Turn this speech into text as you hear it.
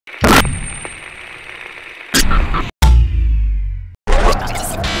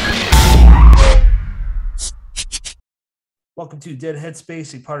Welcome to Dead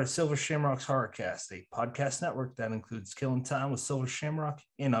Headspace, a part of Silver Shamrock's Horrorcast, a podcast network that includes Killing Time with Silver Shamrock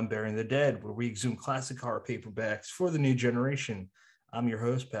and Unburying the Dead, where we exhume classic horror paperbacks for the new generation. I'm your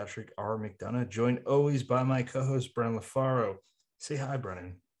host, Patrick R. McDonough, joined always by my co-host, Brennan LaFaro. Say hi,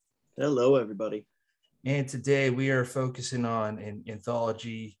 Brennan. Hello, everybody. And today we are focusing on an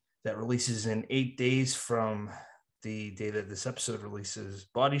anthology that releases in 8 days from the day that this episode releases,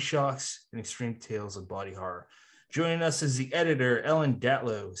 Body Shocks and Extreme Tales of Body Horror. Joining us is the editor, Ellen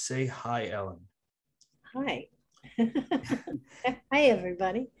Datlow. Say hi, Ellen. Hi. Hi,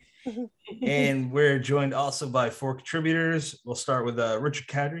 everybody. And we're joined also by 4 contributors. We'll start with Richard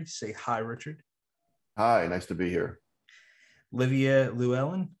Kadrey. Say hi, Richard. Hi, nice to be here. Livia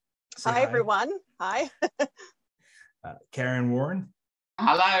Llewellyn. Hi, everyone. Hi. Kaaron Warren.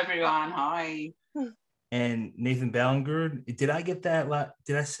 Hello, everyone. Hi. And Nathan Ballingrud. Did I get that?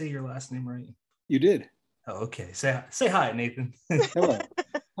 Did I say your last name right? You did. Oh, okay. Say hi, Nathan. Hello.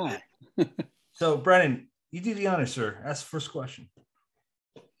 Hi. So, Brennan, you do the honor, sir. Ask the first question.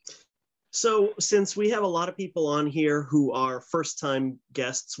 So since we have a lot of people on here who are first-time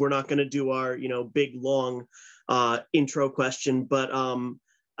guests, we're not going to do our, big, long intro question, but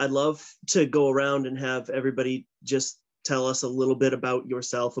I'd love to go around and have everybody just tell us a little bit about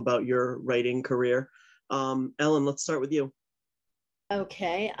yourself, about your writing career. Ellen, let's start with you.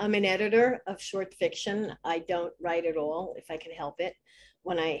 Okay, I'm an editor of short fiction. I don't write at all if I can help it.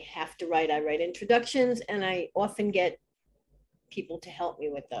 When I have to write, I write introductions, and I often get people to help me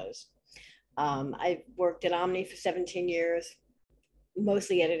with those. I've worked at Omni for 17 years,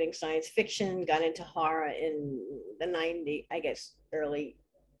 mostly editing science fiction, got into horror in the early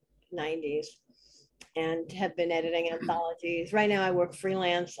 90s, and have been editing anthologies. Right now I work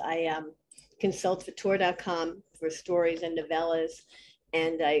freelance. I consult for tour.com for stories and novellas,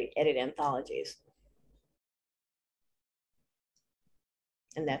 and I edit anthologies.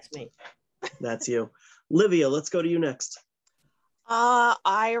 And that's me. That's you. Livia, let's go to you next.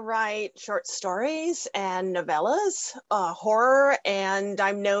 I write short stories and novellas, horror, and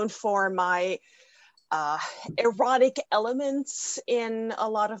I'm known for my erotic elements in a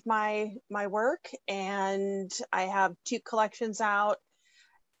lot of my work. And I have 2 collections out,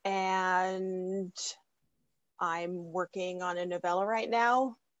 and I'm working on a novella right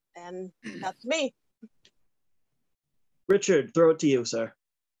now, and that's me. Richard, throw it to you, sir.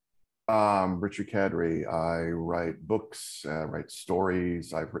 Richard Kadrey. I write books, write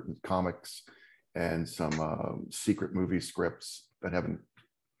stories. I've written comics and some secret movie scripts that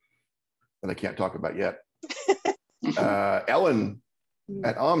I can't talk about yet. Ellen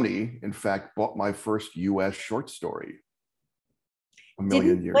at Omni, in fact, bought my first U.S. short story a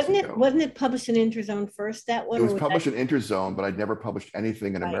million years ago. Wasn't it published in Interzone first, that one? It was published in Interzone, but I'd never published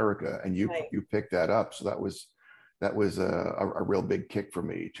anything in America, and you picked that up. So that was a real big kick for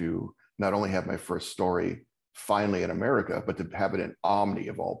me to not only have my first story finally in America, but to have it in Omni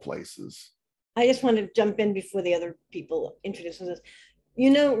of all places. I just want to jump in before the other people introduce themselves.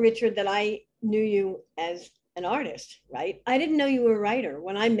 You know, Richard, that I knew you as an artist, right? I didn't know you were a writer.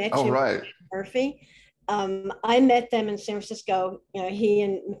 When I met you, right. Murphy, I met them in San Francisco. He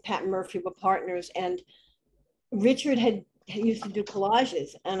and Pat Murphy were partners, and Richard had used to do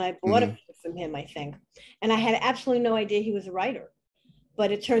collages, and I bought a few from him, I think. And I had absolutely no idea he was a writer,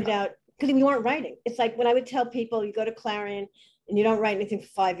 but it turned out, because we weren't writing. It's like when I would tell people, you go to Clarion and you don't write anything for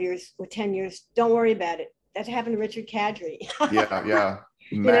 5 years or 10 years, don't worry about it. That happened to Richard Kadrey. Yeah.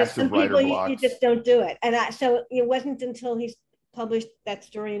 Massive writer blocks. You just don't do it. And so it wasn't until he published that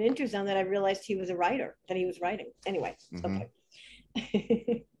story in Interzone that I realized he was a writer, that he was writing. Anyway,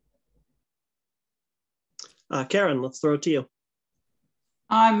 okay. Kaaron, let's throw it to you.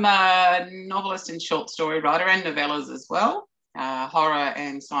 I'm a novelist and short story writer and novellas as well, horror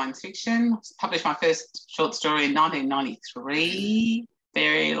and science fiction. Published my first short story in 1993,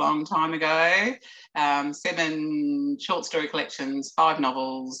 very long time ago. 7 short story collections, 5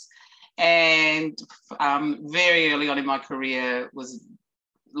 novels, and very early on in my career was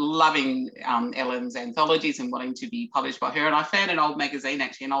loving Ellen's anthologies and wanting to be published by her. And I found an old magazine,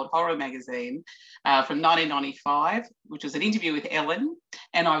 actually an old horror magazine from 1995, which was an interview with Ellen,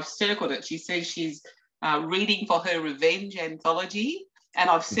 and I've circled it. She says she's reading for her revenge anthology, and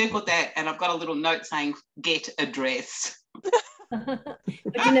I've circled that, and I've got a little note saying, get address.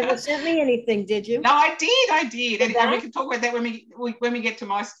 But you never sent me anything, did you? No, I did. And we can talk about that when we get to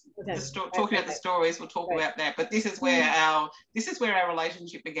talking about the stories. We'll talk about that. But this is where our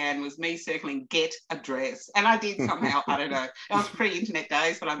relationship began, was me circling get address, and I did somehow. I don't know. It was pre-internet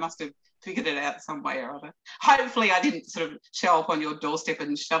days, but I must have figured it out some way or other. Hopefully, I didn't sort of show up on your doorstep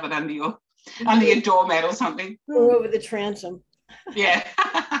and shove it under your under your doormat or something. Or over the transom. Yeah.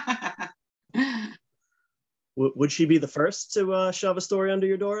 Would she be the first to shove a story under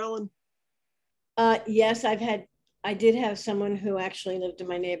your door, Ellen? Yes, I did have someone who actually lived in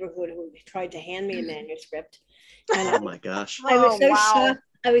my neighborhood who tried to hand me a manuscript. And Oh my gosh. I was so wow. shocked.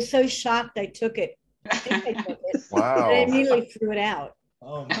 I was so shocked I took it. I think I took it. Wow. And I immediately threw it out.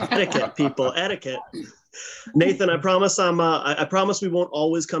 Oh, Etiquette, people, etiquette. Nathan, I promise I promise we won't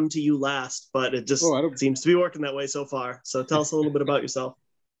always come to you last, but it just seems to be working that way so far. So tell us a little bit about yourself.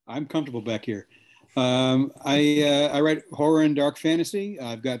 I'm comfortable back here. I write horror and dark fantasy.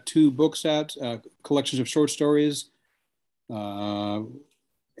 I've got 2 books out, collections of short stories, and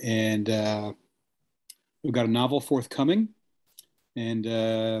we've got a novel forthcoming. And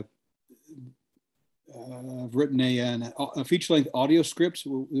I've written a feature-length audio script,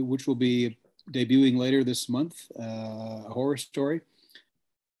 which will be debuting later this month, a horror story.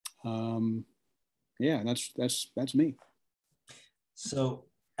 Yeah, that's me. So,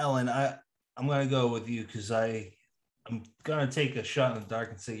 Ellen, I'm going to go with you because I'm going to take a shot in the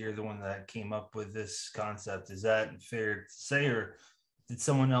dark and say you're the one that came up with this concept. Is that fair to say, or did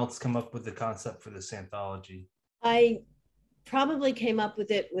someone else come up with the concept for this anthology? I probably came up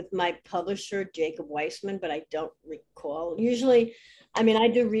with it with my publisher, Jacob Weissman, but I don't recall. Usually, I mean, I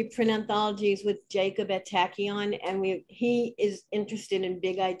do reprint anthologies with Jacob at Tachyon, and he is interested in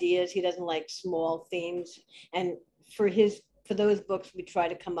big ideas. He doesn't like small themes. And for those books, we try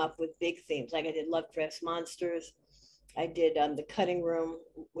to come up with big themes. Like I did Lovecraft's Monsters. I did The Cutting Room,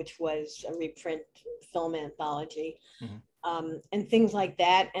 which was a reprint film anthology, and things like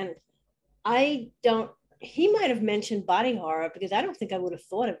that. And he might have mentioned body horror because I don't think I would have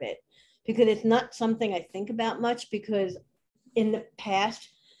thought of it, because it's not something I think about much, because in the past,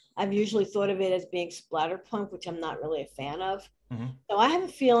 I've usually thought of it as being splatterpunk, which I'm not really a fan of. So I have a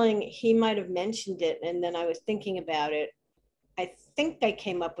feeling he might have mentioned it. And then I was thinking about it. I think I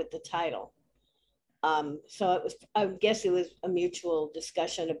came up with the title. So I guess it was a mutual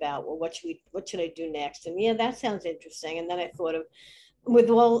discussion about, well, what should I do next? And yeah, that sounds interesting. And then I thought of, with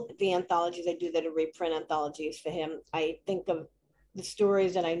all the anthologies I do that are reprint anthologies for him, I think of the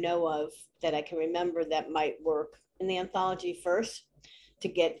stories that I know of that I can remember that might work in the anthology first, to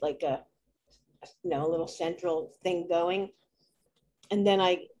get like a little central thing going. And then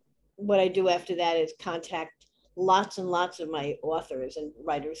what I do after that is contact lots and lots of my authors and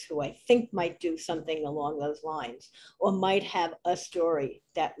writers who I think might do something along those lines, or might have a story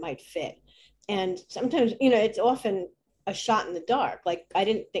that might fit. And sometimes, it's often a shot in the dark. Like I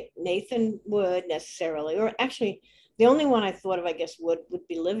didn't think Nathan would necessarily, or actually the only one I thought of, I guess, would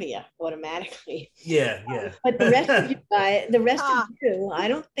be Livia automatically. Yeah. But the rest of you guys, of you, I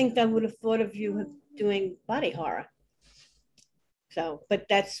don't think I would have thought of you doing body horror. So, but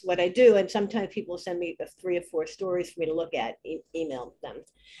that's what I do. And sometimes people send me 3 or 4 stories for me to look at, email them.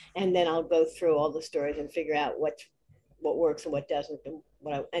 And then I'll go through all the stories and figure out what works and what doesn't.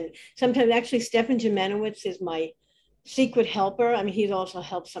 And sometimes actually Stefan Jimenowitz is my secret helper. I mean, he's also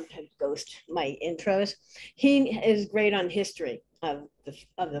helped sometimes ghost my intros. He is great on history of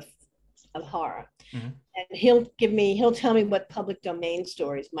horror. And he'll tell me what public domain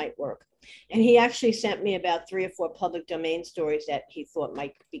stories might work. And he actually sent me about 3 or 4 public domain stories that he thought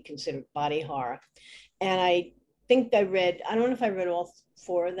might be considered body horror. And I think I don't know if I read all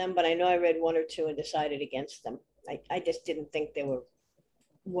 4 of them, but I know I read 1 or 2 and decided against them. I just didn't think they were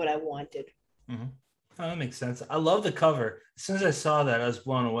what I wanted. Oh, that makes sense. I love the cover. As soon as I saw that, I was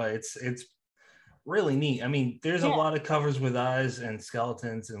blown away. It's really neat. I mean, there's a lot of covers with eyes and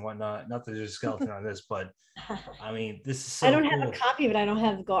skeletons and whatnot. Not that there's a skeleton on this, but I mean, this is so I don't cool. have a copy of it. I don't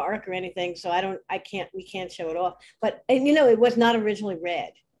have the arc or anything, so we can't show it off. But it was not originally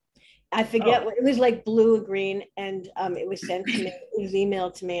red. I forget what it was, like blue or green, and it was sent to me. It was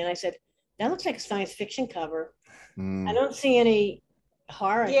emailed to me, and I said, "That looks like a science fiction cover." I don't see any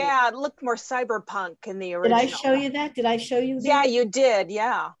horror. Yeah, it looked more cyberpunk in the original. Did I show you that? Did I show you that? Yeah, you did.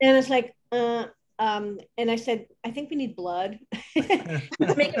 Yeah. And it's like, and I said, I think we need blood.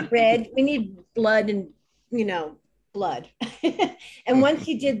 Let's make it red. We need blood and, blood. And once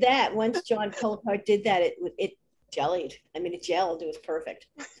he did that, once John Colcart did that, it jellied. I mean, it gelled. It was perfect.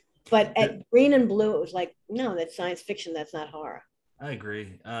 But at green and blue, it was like, no, that's science fiction. That's not horror. I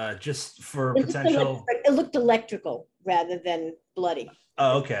agree. Just for potential. It looked electrical rather than bloody.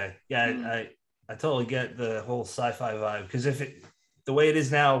 Oh, okay. Yeah, I totally get the whole sci-fi vibe, because the way it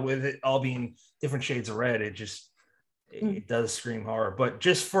is now, with it all being different shades of red, it does scream horror. But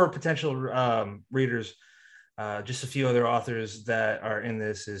just for potential readers, just a few other authors that are in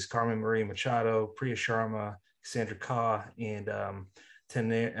this is Carmen Marie Machado, Priya Sharma, Cassandra Kah, and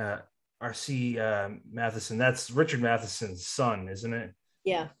R.C. Matheson. That's Richard Matheson's son, isn't it?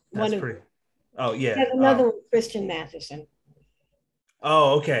 Yeah. That's pretty. Oh, yeah. There's another one, Christian Matheson.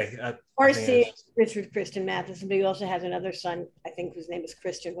 Oh, okay. R.C. Richard Christian Matheson, but he also has another son, I think, whose name is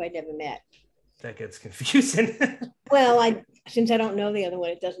Christian, who I never met. That gets confusing. Well, since I don't know the other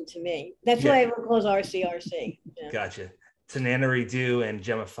one, it doesn't to me. That's why everyone calls RC. Yeah. Gotcha. Tananary Dew and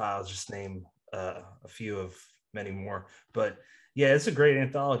Gemma Files, just name a few of many more. But yeah, it's a great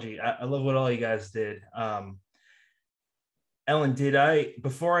anthology. I love what all you guys did. Ellen,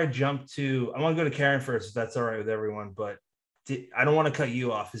 before I jump to, I want to go to Kaaron first, if that's all right with everyone, but I don't want to cut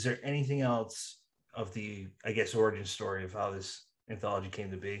you off. Is there anything else of the, I guess, origin story of how this anthology came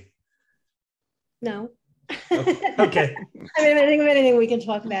to be? No. Okay. I mean, if I think of anything, we can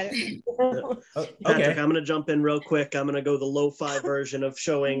talk about it. Okay. Patrick, I'm going to jump in real quick. I'm going to go the lo-fi version of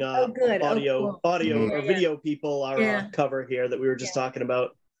showing audio or video people our cover here that we were just talking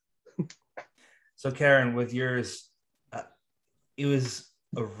about. So Kaaron, with yours, it was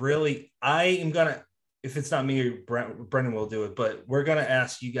a really, if it's not me, Brendan will do it, but we're going to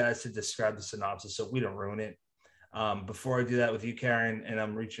ask you guys to describe the synopsis so we don't ruin it. Before I do that with you, Kaaron, and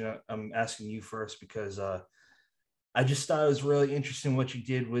I'm asking you first because I just thought it was really interesting what you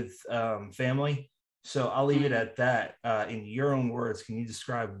did with family. So I'll leave it at that. In your own words, can you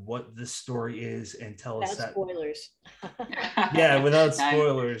describe what this story is and tell us that? Spoilers. Yeah, without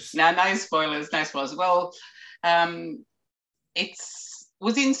spoilers. No spoilers. Well, it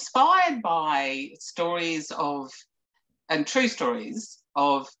was inspired by stories and true stories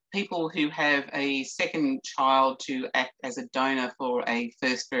of people who have a second child to act as a donor for a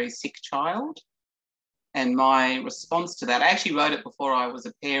first very sick child. And my response to that, I actually wrote it before I was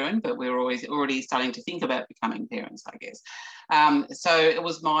a parent, but we were already starting to think about becoming parents, I guess. So it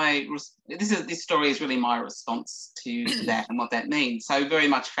was this story is really my response to that and what that means. So very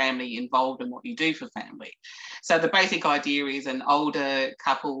much family involved in what you do for family. So the basic idea is an older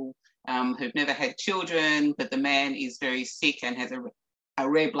couple who've never had children, but the man is very sick and has a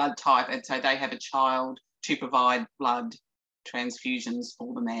rare blood type, and so they have a child to provide blood transfusions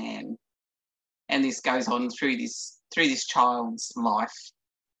for the man. And this goes on through this child's life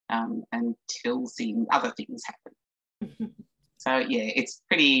until other things happen. So yeah, it's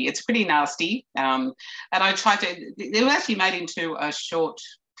pretty nasty. And I tried to. It was actually made into a short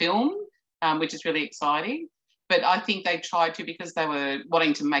film, which is really exciting. But I think they tried to, because they were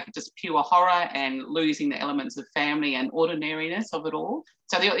wanting to make it just pure horror and losing the elements of family and ordinariness of it all.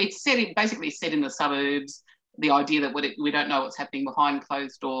 So it's basically set in the suburbs. The idea that we don't know what's happening behind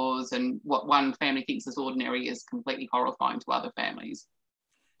closed doors, and what one family thinks is ordinary is completely horrifying to other families.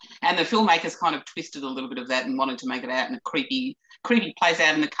 And the filmmakers kind of twisted a little bit of that and wanted to make it out in a creepy place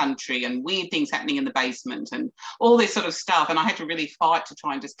out in the country, and weird things happening in the basement and all this sort of stuff. And I had to really fight to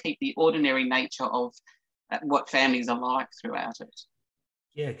try and just keep the ordinary nature of what families are like throughout it.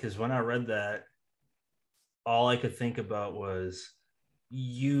 Yeah, because when I read that, all I could think about was,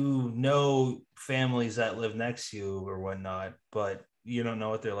 families that live next to you or whatnot, but you don't know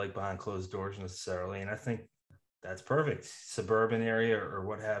what they're like behind closed doors necessarily. And I think that's perfect. Suburban area or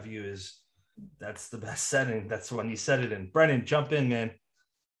what have you that's the best setting. That's the one you set it in. Brendan, jump in, man.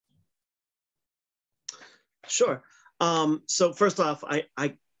 Sure. So first off,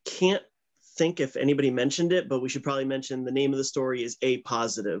 I can't think if anybody mentioned it, but we should probably mention the name of the story is A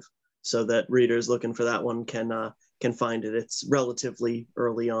Positive, so that readers looking for that one can find it. It's relatively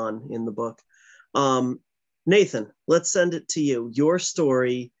early on in the book. Nathan, let's send it to you. Your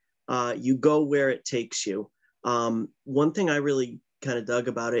story, you go where it takes you. One thing I really kind of dug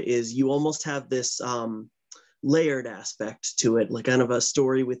about it is you almost have this layered aspect to it, like kind of a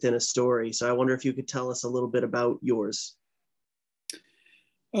story within a story. So I wonder if you could tell us a little bit about yours.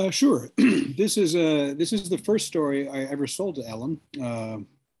 Sure. This is the first story I ever sold to Ellen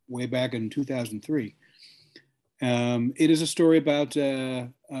way back in 2003. It is a story about a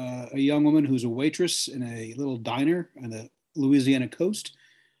young woman who's a waitress in a little diner on the Louisiana coast,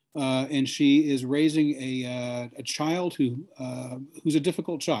 and she is raising a child who's a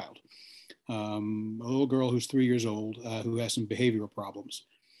difficult child, a little girl who's 3 years old who has some behavioral problems.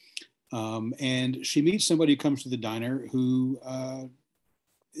 And she meets somebody who comes to the diner who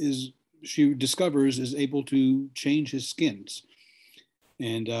she discovers is able to change his skins,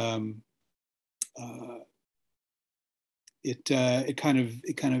 and it kind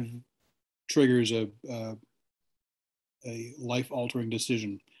of triggers a life-altering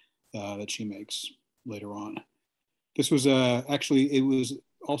decision that she makes later on. This was actually, it was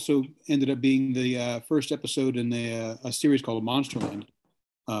also ended up being the first episode in a series called Monsterland,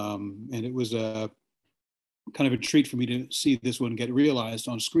 and it was kind of a treat for me to see this one get realized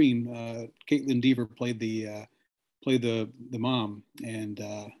on screen. Caitlin Dever played the mom, and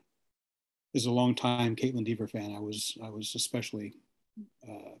as a longtime Caitlin Dever fan, I was especially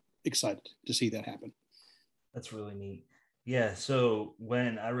excited to see that happen. That's really neat. Yeah. So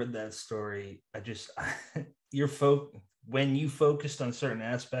when I read that story, I just when you focused on certain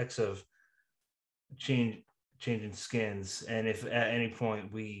aspects of changing skins, and if at any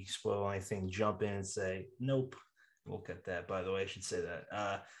point we spoil anything, jump in and say nope. We'll cut that. By the way, I should say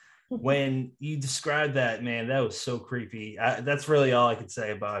that. When you described that, man, that was so creepy. That's really all I could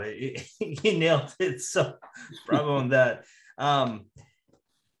say about it. You nailed it. So bravo on that.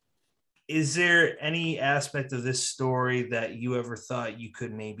 Is there any aspect of this story that you ever thought you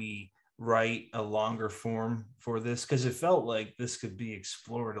could maybe write a longer form for this? Because it felt like this could be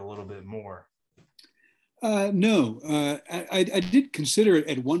explored a little bit more. No, I did consider it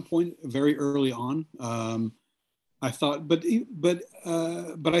at one point very early on. I thought, but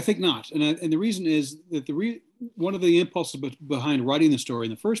I think not. And the reason is that one of the impulses behind writing the story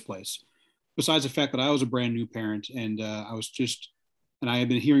in the first place, besides the fact that I was a brand new parent and I had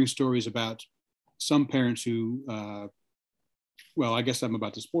been hearing stories about some parents who, well, I guess I'm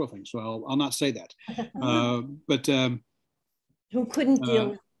about to spoil things, so I'll not say that. But who couldn't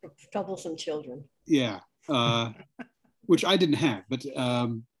deal with troublesome children? Yeah, which I didn't have. But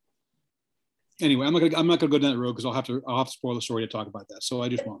anyway, I'm not gonna go down that road because I'll have to spoil the story to talk about that. So I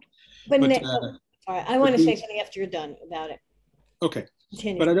just won't. But all right, I want to say something after you're done about it. Okay.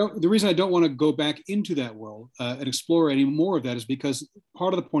 Continue. But the reason I don't want to go back into that world and explore any more of that is because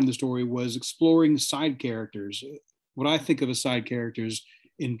part of the point of the story was exploring side characters, what I think of as side characters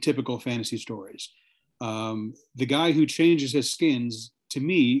in typical fantasy stories. The guy who changes his skins, to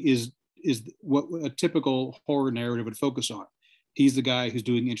me, is what a typical horror narrative would focus on. He's the guy who's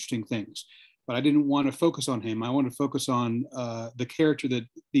doing interesting things. But I didn't want to focus on him. I wanted to focus on the character that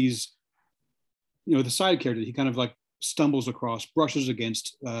the side character he kind of like stumbles across, brushes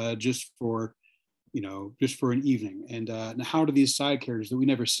against just for an evening. And how do these side characters that we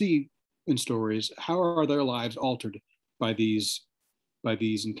never see in stories, how are their lives altered by these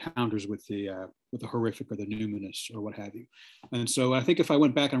encounters with the horrific or the numinous or what have you? And so I think if I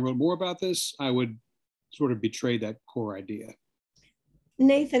went back and wrote more about this, I would sort of betray that core idea.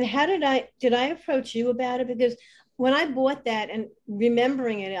 Nathan, how did I approach you about it? Because when I bought that and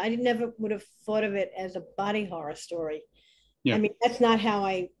remembering it, I never would have thought of it as a body horror story. Yeah. I mean, that's not how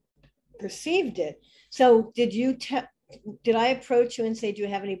I perceived it. So did I approach you and say, do you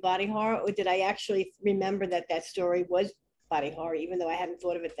have any body horror? Or did I actually remember that story was body horror, even though I hadn't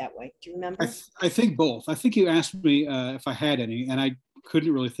thought of it that way? Do you remember? I think both. I think you asked me if I had any, and I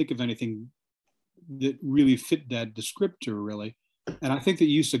couldn't really think of anything that really fit that descriptor, really. And I think that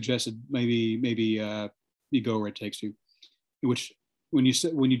you suggested maybe you go where it takes you, which when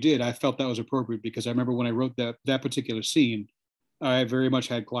you did, I felt that was appropriate because I remember when I wrote that particular scene, I very much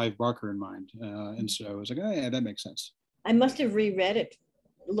had Clive Barker in mind, and so I was like, oh yeah, that makes sense. I must have reread it,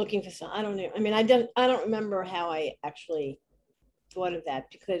 looking for some. I don't know. I mean, I don't remember how I actually thought of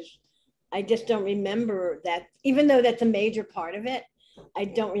that because I just don't remember that. Even though that's a major part of it, I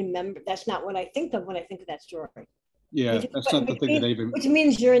don't remember. That's not what I think of when I think of that story. Yeah, that's not the thing that even. Which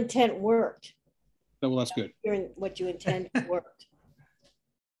means your intent worked. Well, that's good. What you intend worked.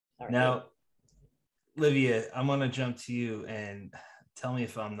 Now, Livia, I'm going to jump to you and tell me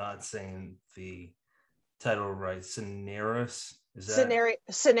if I'm not saying the title right. Cenarius? Is that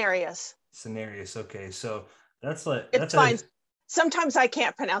Cenarius. Cenarius. Okay, so that's like it's fine. Sometimes I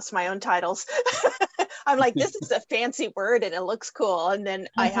can't pronounce my own titles. I'm like, this is a fancy word and it looks cool, and then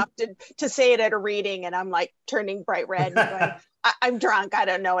I have to say it at a reading, and I'm like turning bright red. And I'm drunk. I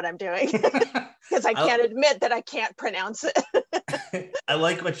don't know what I'm doing because I can't admit that I can't pronounce it. I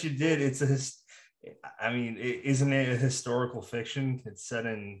like what you did. Isn't it a historical fiction? It's set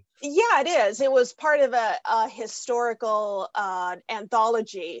in. Yeah, it is. It was part of a historical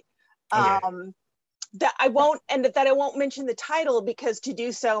anthology. Okay. That I won't mention the title because to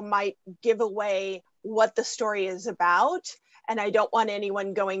do so might give away what the story is about. And I don't want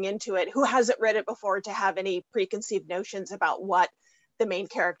anyone going into it who hasn't read it before to have any preconceived notions about what the main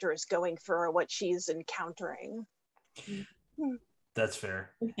character is going through or what she's encountering. That's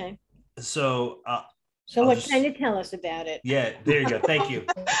fair. Okay. So what can you tell us about it? Yeah, there you go. Thank you.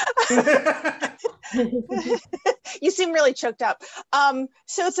 You seem really choked up.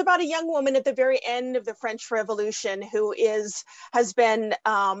 So it's about a young woman at the very end of the French Revolution who has been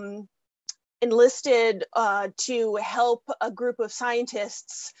enlisted to help a group of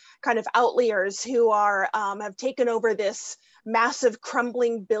scientists, kind of outliers, who are have taken over this massive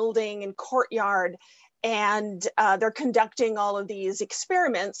crumbling building and courtyard. and they're conducting all of these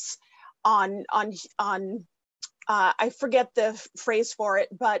experiments on I forget the phrase for it,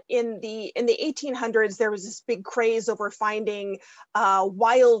 but in the 1800s, there was this big craze over finding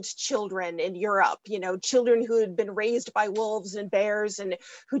wild children in Europe, you know, children who had been raised by wolves and bears and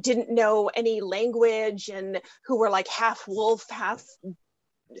who didn't know any language and who were like half wolf,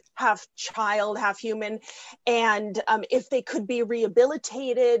 half child, half human. And if they could be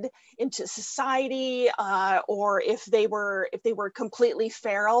rehabilitated into society, or if they were completely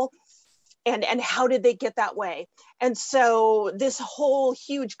feral, and how did they get that way? And so this whole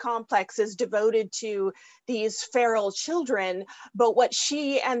huge complex is devoted to these feral children. But what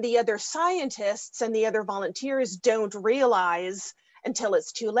she and the other scientists and the other volunteers don't realize until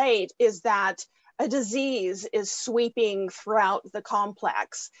it's too late is that a disease is sweeping throughout the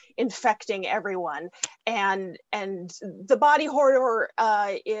complex, infecting everyone. And the body horror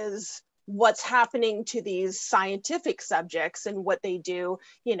is what's happening to these scientific subjects and what they do,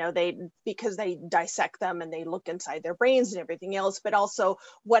 you know, because they dissect them and they look inside their brains and everything else, but also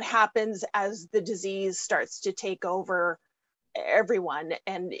what happens as the disease starts to take over everyone,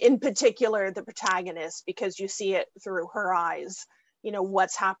 and in particular the protagonist, because you see it through her eyes, you know,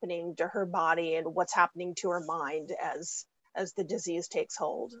 what's happening to her body and what's happening to her mind as the disease takes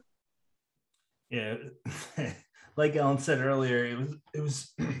hold. Yeah. Like Ellen said earlier, it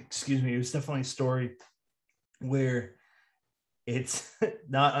was excuse me, it was definitely a story where it's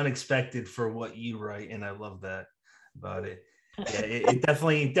not unexpected for what you write, and I love that about it. Yeah, it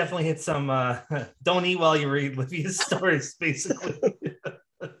definitely hits some don't eat while you read Livia's stories, basically.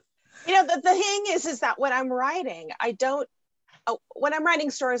 You know, the thing is that when I'm writing, when I'm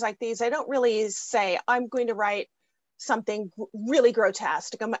writing stories like these, I don't really say I'm going to write something really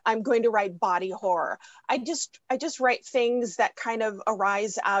grotesque. I'm going to write body horror. I just write things that kind of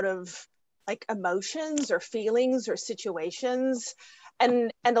arise out of like emotions or feelings or situations.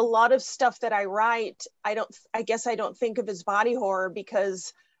 And a lot of stuff that I write, I guess I don't think of as body horror,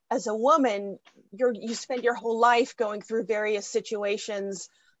 because as a woman, you spend your whole life going through various situations,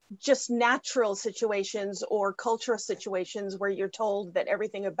 just natural situations or cultural situations where you're told that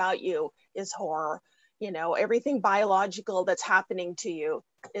everything about you is horror. You know, everything biological that's happening to you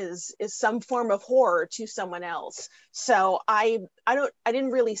is some form of horror to someone else. So I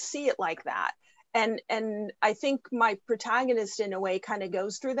didn't really see it like that. And I think my protagonist in a way kind of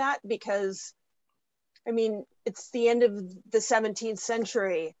goes through that, because I mean, it's the end of the 17th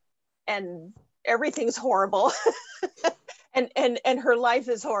century and everything's horrible. and her life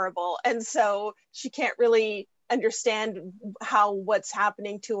is horrible. And so she can't really understand how what's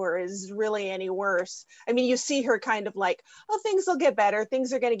happening to her is really any worse. I mean, you see her kind of like, oh, things will get better.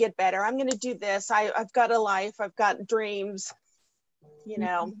 Things are going to get better. I'm going to do this. I've got a life. I've got dreams, you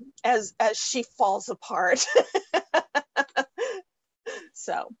know, as she falls apart.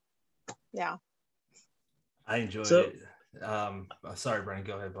 So, yeah. I enjoyed it. Sorry, Brennan,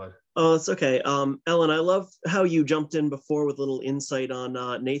 go ahead, bud. Oh, it's okay. Ellen, I love how you jumped in before with a little insight on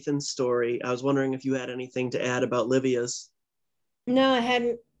Nathan's story. I was wondering if you had anything to add about Livia's. No, I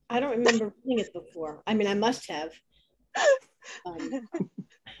hadn't. I don't remember reading it before. I mean, I must have.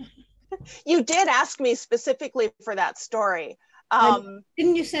 You did ask me specifically for that story.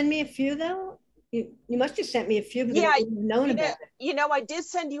 Didn't you send me a few though? You must have sent me a few, because yeah, I wouldn't have known about it. You know, I did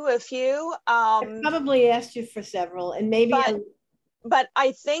send you a few. I probably asked you for several, and maybe. But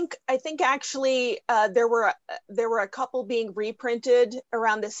I think actually there were a couple being reprinted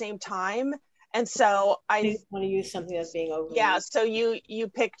around the same time, and so I want to use something that's being over. Yeah, so you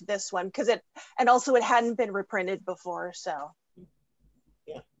picked this one because it hadn't been reprinted before, so.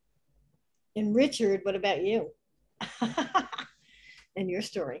 Yeah. And Richard, what about you? And your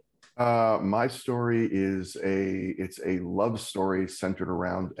story? My story is it's a love story centered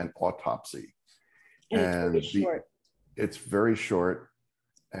around an autopsy, and it's very short. It's very short,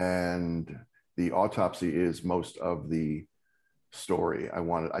 and the autopsy is most of the story.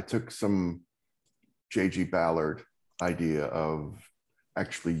 I took some J.G. Ballard idea of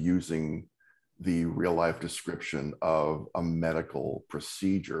actually using the real life description of a medical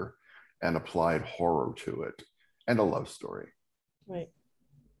procedure and applied horror to it, and a love story. Right.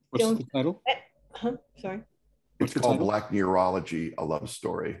 What's the title? Sorry. It's called Black Neurology, a love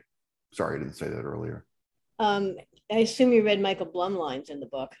story. Sorry, I didn't say that earlier. I assume you read Michael Blumlein's in the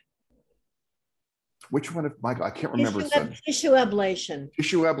book. Which one of Michael? I can't remember. Tissue ablation.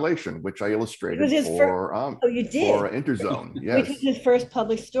 Tissue ablation, which I illustrated for you did. For Interzone. Yes. Which is his first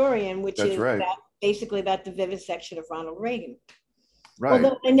published story, and which That's is right. basically about the vivisection of Ronald Reagan. Right.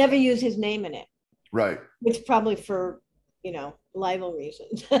 Although they never use his name in it. Right. Which probably for you know, libel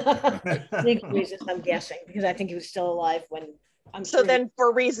reasons. Legal reasons, I'm guessing, because I think he was still alive when I'm so sure then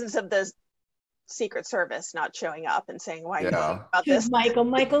for reasons of the Secret Service not showing up and saying why you Yeah. about this.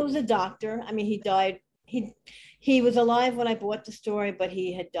 Michael was a doctor. I mean, he died. He was alive when I bought the story, but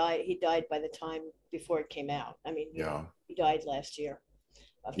he died by the time before it came out. I mean, you know, he died last year.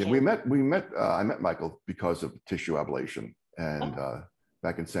 Yeah, we met. I met Michael because of tissue ablation, and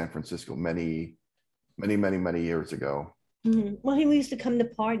back in San Francisco, many years ago. Mm-hmm. Well, he used to come to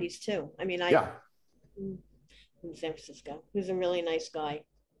parties too. I mean, in San Francisco. He was a really nice guy.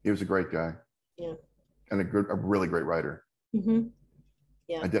 He was a great guy. Yeah. And a really great writer. Mm-hmm.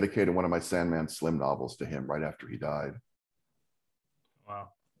 Yeah. I dedicated one of my Sandman Slim novels to him right after he died. Wow.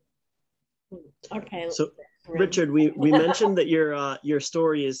 Okay. So, Richard, we mentioned that your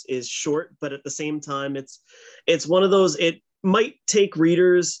story is short, but at the same time, it's one of those. It might take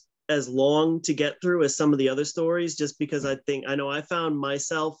readers as long to get through as some of the other stories, just because I know I found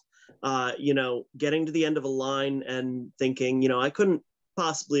myself, getting to the end of a line and thinking, I couldn't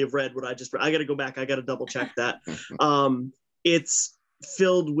possibly have read what I just read. I got to go back. I got to double check that. It's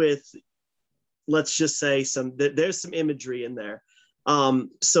filled with, let's just say there's some imagery in there.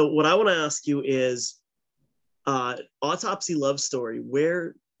 So what I want to ask you is, Autopsy Love Story,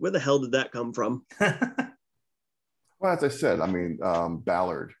 where the hell did that come from? Well, as I said, I mean,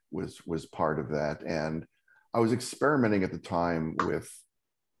 Ballard was part of that, and I was experimenting at the time with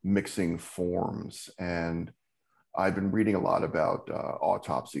mixing forms, and I've been reading a lot about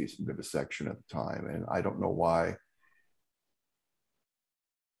autopsies and vivisection at the time, and I don't know why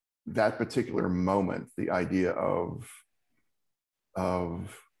that particular moment, the idea of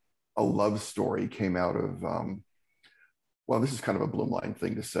a love story came out of, well, this is kind of a Blumlein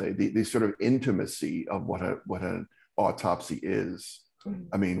thing to say, the sort of intimacy of what an autopsy is.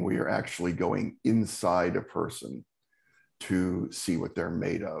 I mean, we are actually going inside a person to see what they're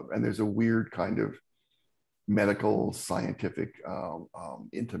made of. And there's a weird kind of medical, scientific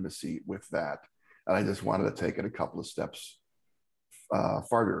intimacy with that. And I just wanted to take it a couple of steps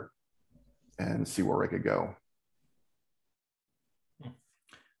farther and see where I could go.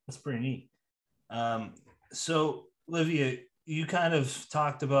 That's pretty neat. So, Livia, you kind of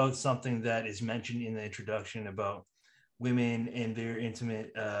talked about something that is mentioned in the introduction about women and their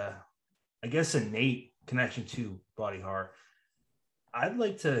intimate, I guess, innate connection to body horror. I'd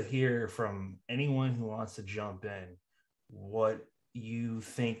like to hear from anyone who wants to jump in what you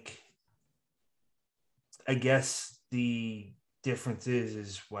think, I guess, the difference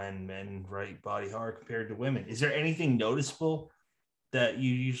is when men write body horror compared to women. Is there anything noticeable that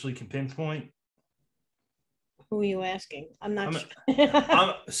you usually can pinpoint? Who are you asking? I'm not sure.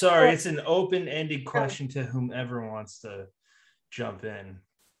 I'm sorry, it's an open-ended question to whomever wants to jump in.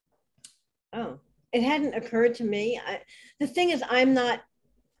 Oh, it hadn't occurred to me. The thing is, I'm not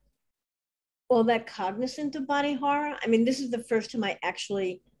all that cognizant of body horror. I mean, this is the first time I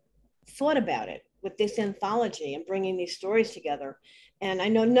actually thought about it with this anthology and bringing these stories together. And I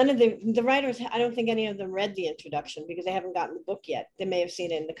know none of the writers, I don't think any of them read the introduction because they haven't gotten the book yet. They may have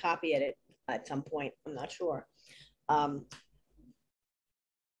seen it in the copy edit at some point. I'm not sure.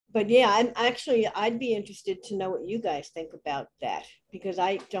 But yeah, I'd be interested to know what you guys think about that, because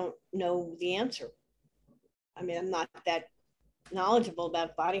I don't know the answer. I mean, I'm not that knowledgeable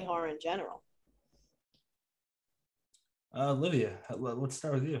about body horror in general. Livia, let's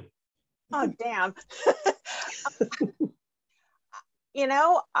start with you. Oh, damn. You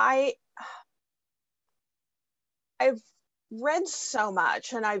know, I've read so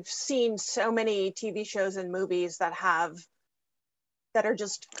much and I've seen so many TV shows and movies that are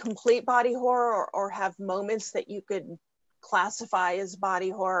just complete body horror or have moments that you could classify as body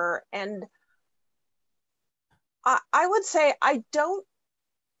horror. And I would say I don't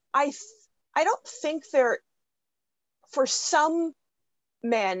think for some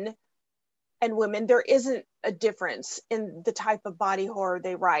men and women, there isn't a difference in the type of body horror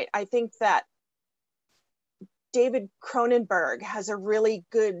they write. I think that David Cronenberg has a really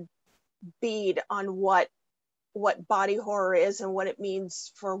good bead on what body horror is and what it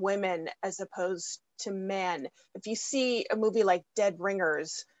means for women as opposed to men. If you see a movie like Dead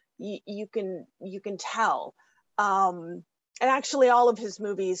Ringers, you can tell. And actually, all of his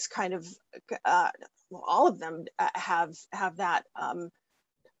movies kind of, all of them have that.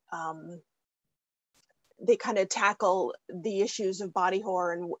 They kind of tackle the issues of body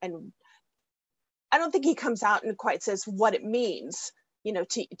horror, and I don't think he comes out and quite says what it means, you know,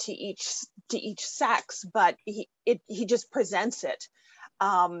 to each sex, but he just presents it,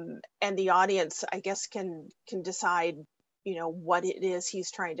 and the audience, I guess, can decide, you know, what it is he's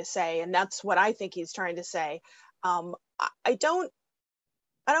trying to say, and that's what I think he's trying to say. I don't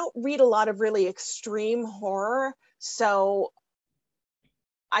read a lot of really extreme horror. So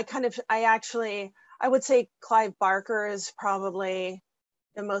I would say Clive Barker is probably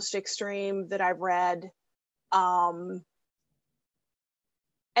the most extreme that I've read. And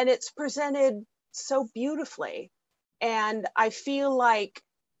it's presented so beautifully. And I feel like,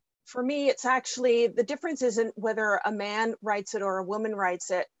 for me, it's actually, the difference isn't whether a man writes it or a woman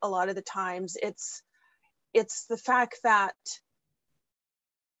writes it. A lot of the times it's the fact that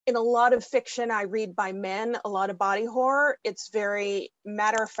in a lot of fiction I read by men, a lot of body horror, it's very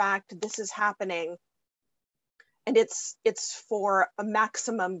matter of fact, this is happening. And it's for a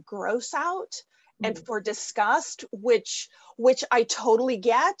maximum gross out and for disgust, which I totally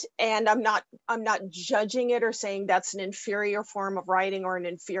get. And I'm not judging it or saying that's an inferior form of writing or an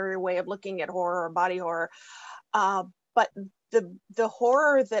inferior way of looking at horror or body horror. But the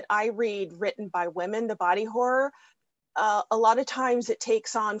horror that I read written by women, the body horror, a lot of times it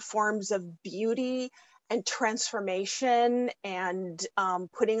takes on forms of beauty and transformation and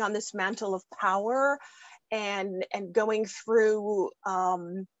putting on this mantle of power and going through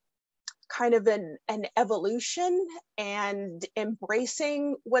kind of an evolution and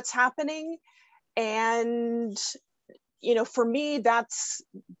embracing what's happening. And, you know, for me, that's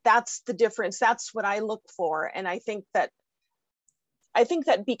the difference. That's what I look for. And I think that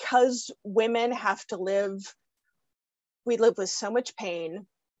because women have to live, we live with so much pain.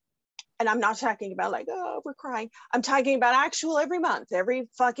 And I'm not talking about like, oh, we're crying. I'm talking about actual every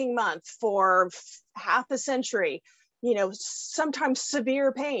fucking month for half a century, you know, sometimes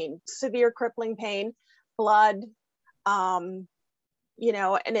severe pain, severe crippling pain, blood, you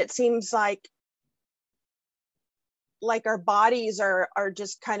know, and it seems like our bodies are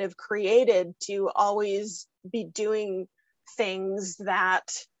just kind of created to always be doing things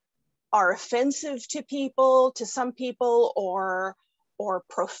that are offensive to people, to some people, or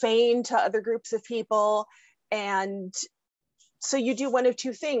profane to other groups of people. And so you do one of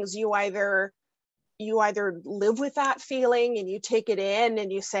two things. You either live with that feeling and you take it in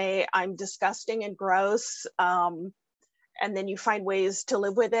and you say, I'm disgusting and gross. And then you find ways to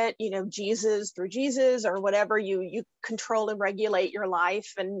live with it, you know, through Jesus or whatever, you control and regulate your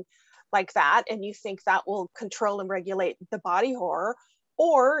life and like that. And you think that will control and regulate the body horror,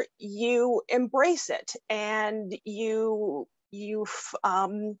 or you embrace it and you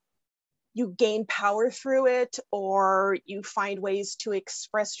gain power through it, or you find ways to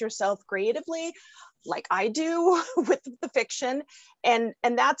express yourself creatively, like I do with the fiction. And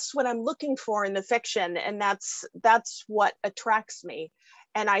that's what I'm looking for in the fiction. And that's what attracts me.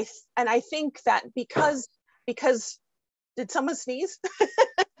 And I think that because did someone sneeze?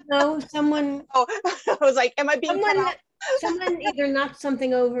 No, someone. Oh, I was like, am I being cut out? Someone either knocked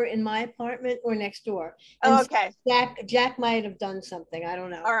something over in my apartment or next door. And okay. Jack might have done something. I don't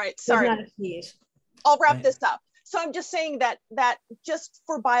know. All right, sorry. Not a sneeze. I'll wrap this up. So I'm just saying that just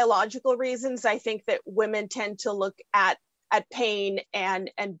for biological reasons, I think that women tend to look at pain and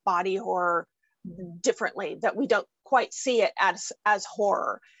body horror differently, that we don't quite see it as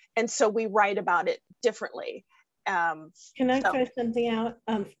horror. And so we write about it differently. Can I throw something out?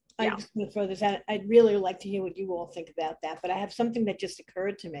 I'm just going to throw this out. I'd really like to hear what you all think about that, but I have something that just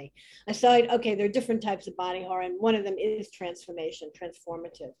occurred to me. I saw it, okay, there are different types of body horror, and one of them is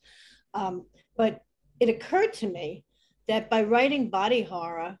transformative. But it occurred to me that by writing body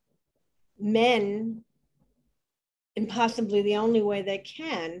horror, men, and possibly the only way they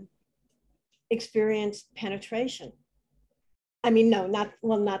can, experience penetration. I mean, no, not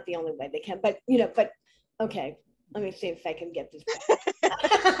the only way they can, but, you know, but okay. Let me see if I can get this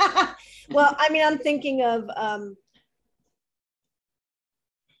back. Well, I mean, I'm thinking of,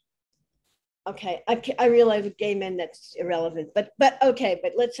 okay, I realize with gay men that's irrelevant, but okay,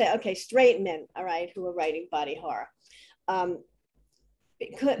 but let's say, okay, straight men, all right, who are writing body horror.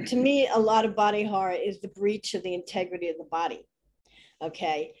 To me, a lot of body horror is the breach of the integrity of the body,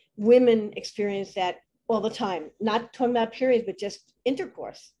 okay? Women experience that all the time, not talking about periods, but just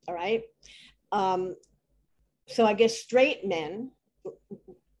intercourse, all right? So I guess straight men,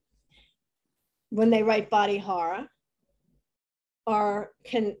 when they write body horror,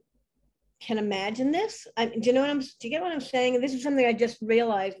 can imagine this. Do you get what I'm saying? And this is something I just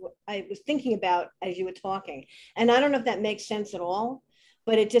realized I was thinking about as you were talking. And I don't know if that makes sense at all,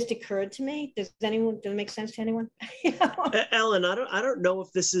 but it just occurred to me. Does it make sense to anyone? Ellen, I don't know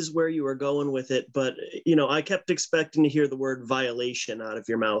if this is where you were going with it, but, you know, I kept expecting to hear the word violation out of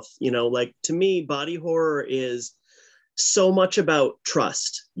your mouth. You know, like, to me, body horror is so much about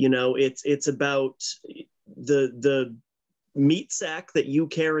trust. You know, it's about the meat sack that you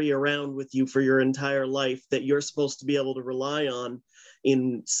carry around with you for your entire life that you're supposed to be able to rely on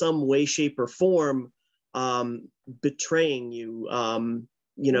in some way, shape, or form, betraying you,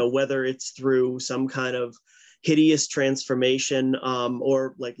 you know, whether it's through some kind of hideous transformation,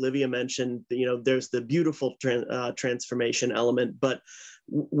 or like Livia mentioned, you know, there's the beautiful transformation element. But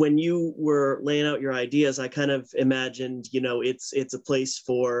when you were laying out your ideas, I kind of imagined, you know, it's a place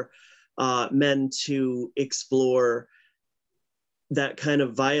for men to explore that kind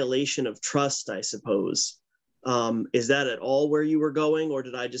of violation of trust, I suppose. Is that at all where you were going, or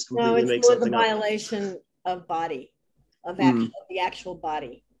did I just completely make something up? No, it's more the violation of body, of the actual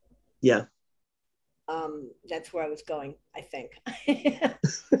body. Yeah. That's where I was going, I think.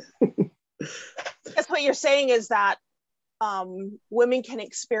 That's what you're saying, is that women can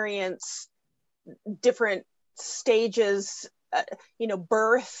experience different stages, you know,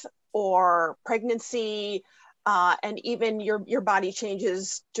 birth or pregnancy, and even your body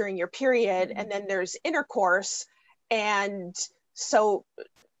changes during your period, and then there's intercourse, and so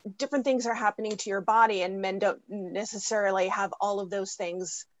different things are happening to your body, and men don't necessarily have all of those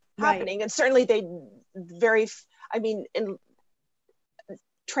things happening. Right. And certainly they I mean, in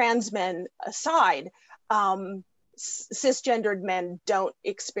trans men aside, cisgendered men don't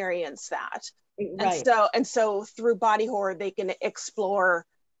experience that. Right. And so through body horror, they can explore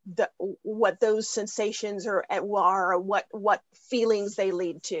what those sensations are, what feelings they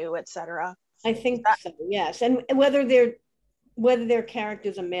lead to, etc. I think so, yes. And whether their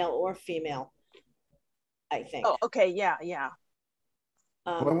character's a male or female, I think. Oh, okay, yeah.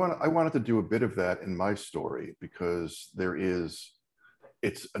 Well, I wanted to do a bit of that in my story, because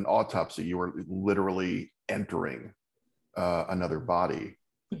it's an autopsy. You are literally entering another body.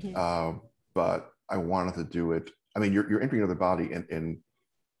 Mm-hmm. But I wanted to do it, I mean, you're entering another body in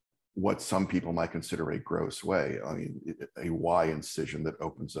what some people might consider a gross way. I mean, a Y incision that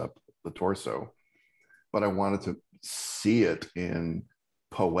opens up the torso. But I wanted to see it in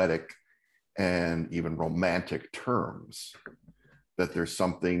poetic and even romantic terms, that there's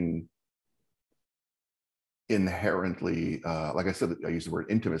something inherently, like I said, I used the word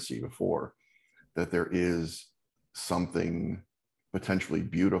intimacy before, that there is something potentially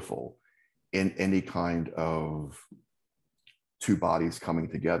beautiful in any kind of two bodies coming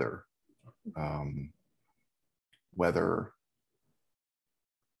together, whether,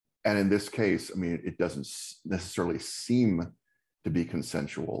 and in this case, I mean, it doesn't necessarily seem to be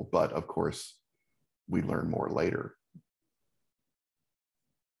consensual, but of course, we learn more later.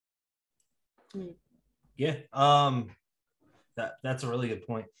 Yeah, that's a really good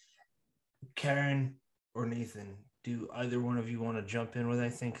point. Kaaron or Nathan, do either one of you want to jump in with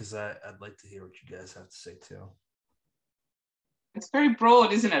anything? Because I'd like to hear what you guys have to say too. It's very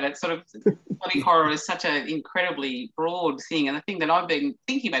broad, isn't it? It's sort of, body horror is such an incredibly broad thing. And the thing that I've been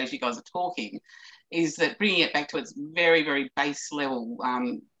thinking about as you guys are talking is that bringing it back to its very, very base level,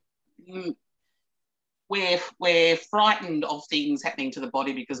 we're frightened of things happening to the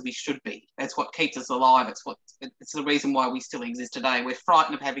body because we should be. That's what keeps us alive. It's the reason why we still exist today. We're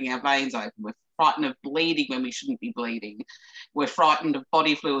frightened of having our veins open. We're frightened of bleeding when we shouldn't be bleeding. We're frightened of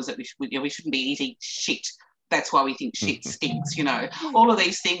body fluids that we shouldn't be eating shit. That's why we think shit stinks, you know. All of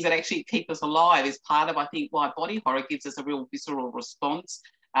these things that actually keep us alive is part of, I think, why body horror gives us a real visceral response,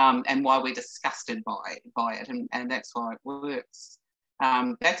 and why we're disgusted by it, and that's why it works.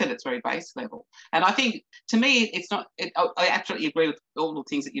 That's at its very base level. And I think, to me, it's not, I absolutely agree with all the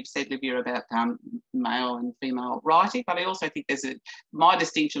things that you've said, Livia, about male and female writing, but I also think my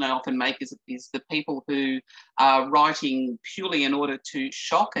distinction I often make is the people who are writing purely in order to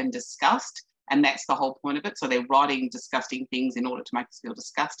shock and disgust, and that's the whole point of it. So they're writing disgusting things in order to make us feel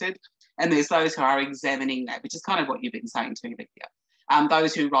disgusted. And there's those who are examining that, which is kind of what you've been saying to me, Livia.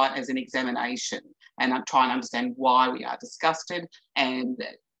 Those who write as an examination and try and understand why we are disgusted and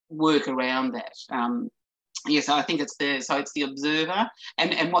work around that. So I think it's the observer.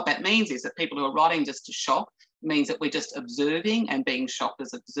 And what that means is that people who are writing just to shock means that we're just observing and being shocked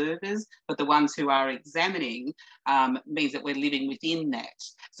as observers, but the ones who are examining means that we're living within that.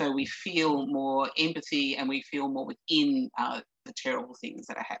 So we feel more empathy and we feel more within the terrible things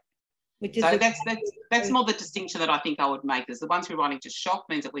that are happening. So that's more the distinction that I think I would make, is the ones who are writing to shock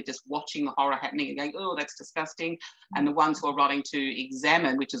means that we're just watching the horror happening and going, oh, that's disgusting. And the ones who are writing to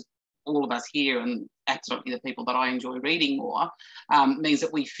examine, which is all of us here and absolutely the people that I enjoy reading more, means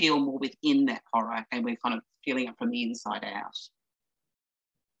that we feel more within that horror and we're kind of feeling it from the inside out.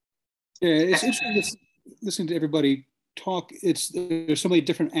 Yeah, it's interesting listening to everybody talk. There's so many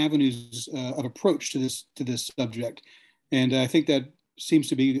different avenues of approach to this subject, and I think that seems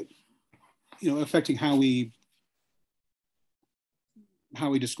to be, affecting how we how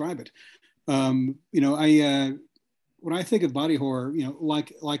we describe it. I when I think of body horror,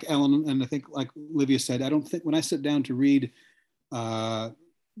 like Ellen, and I think like Livia said, I don't think when I sit down to read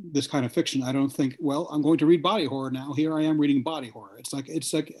this kind of fiction, I don't think, well, I'm going to read body horror now. Here I am reading body horror. It's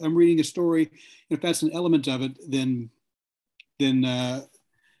like I'm reading a story. And if that's an element of it, then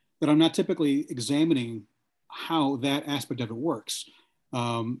but I'm not typically examining how that aspect of it works.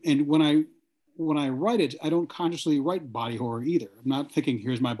 And when I write it, I don't consciously write body horror either. I'm not thinking,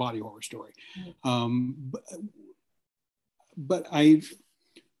 here's my body horror story. But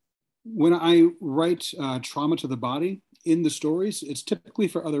when I write trauma to the body in the stories, it's typically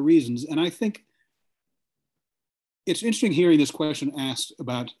for other reasons. And I think it's interesting hearing this question asked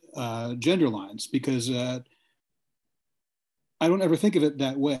about gender lines, because I don't ever think of it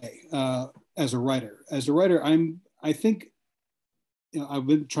that way as a writer. As a writer, I think, I've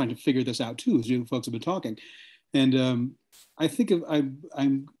been trying to figure this out too, as you folks have been talking. And I think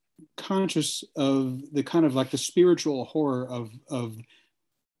I'm conscious of the kind of like the spiritual horror of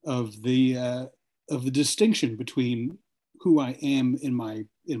the distinction between who I am in my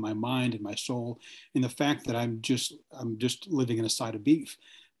mind and my soul, and the fact that I'm just living in a side of beef,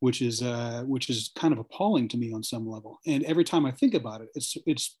 which is kind of appalling to me on some level. And every time I think about it,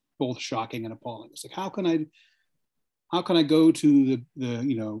 it's both shocking and appalling. It's like, how can I go to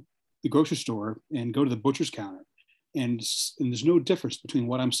the grocery store and go to the butcher's counter, and there's no difference between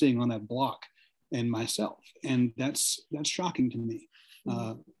what I'm seeing on that block and myself, and that's shocking to me,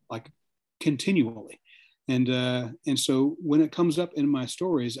 like continually. And so when it comes up in my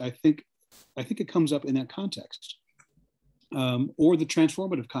stories, I think it comes up in that context, or the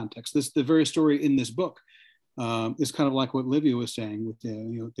transformative context. The very story in this book is kind of like what Livia was saying with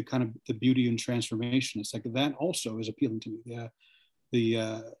the kind of the beauty and transformation. It's like that also is appealing to me.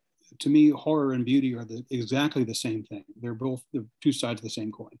 To me, horror and beauty are exactly the same thing. They're both the two sides of the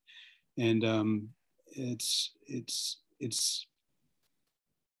same coin, and it's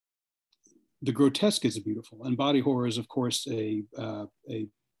the grotesque is beautiful, and body horror is, of course, a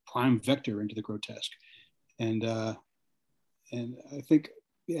prime vector into the grotesque, and I think,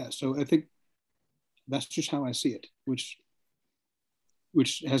 so I think that's just how I see it, which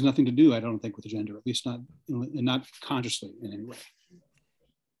has nothing to do, I don't think, with the gender, at least not consciously in any way.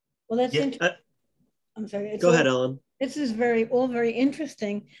 Well, that's interesting. I'm sorry. Go ahead, Ellen. This is all very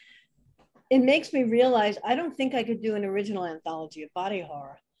interesting. It makes me realize I don't think I could do an original anthology of body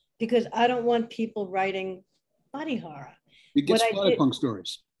horror, because I don't want people writing body horror. You get splatterpunk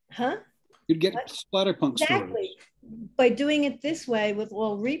stories. Huh? You'd get splatterpunk stories. Exactly. By doing it this way with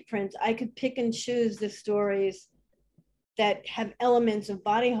all reprints, I could pick and choose the stories that have elements of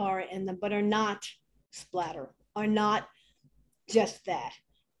body horror in them, but are not splatter, are not just that.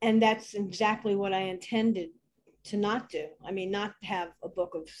 And that's exactly what I intended to not do. I mean, not have a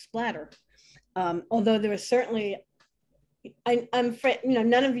book of splatter. Although there was certainly, I'm afraid,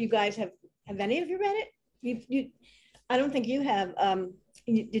 none of you guys have any of you read it? I don't think you have.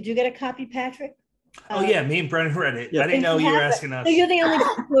 Did you get a copy, Patrick? Oh yeah, me and Brennan read it. Yeah. I didn't know you were asking us. So you're the only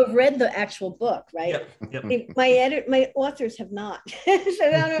people who have read the actual book, right? Yep. My authors have not, so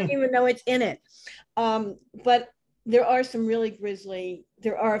I don't even know it's in it. But there are some really grisly.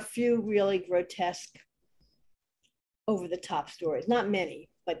 There are a few really grotesque, over the top stories. Not many,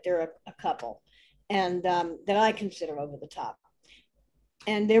 but there are a couple, and that I consider over the top.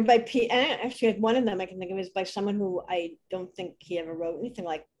 And they're by actually one of them I can think of is by someone who I don't think he ever wrote anything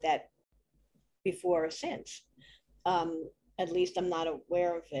like that before or since. At least I'm not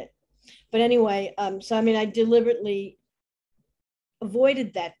aware of it. But anyway, so I mean, I deliberately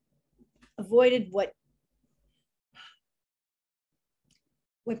avoided what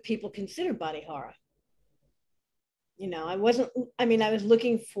people consider body horror. I was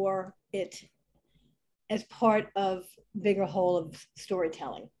looking for it as part of bigger whole of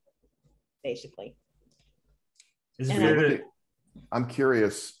storytelling, basically. I'm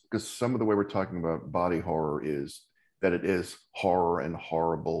curious, because some of the way we're talking about body horror is that it is horror and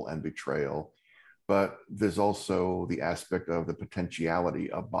horrible and betrayal, but there's also the aspect of the potentiality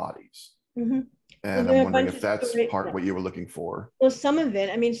of bodies. Mm-hmm. And I'm wondering if that's part of what you were looking for. Well, some of it,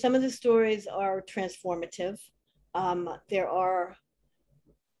 I mean, some of the stories are transformative. There are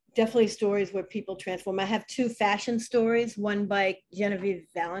definitely stories where people transform. I have two fashion stories, one by Genevieve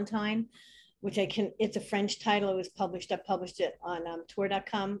Valentine, which it's a French title. It was published, I published it on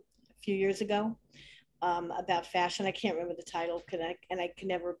tour.com a few years ago, about fashion. I can't remember the title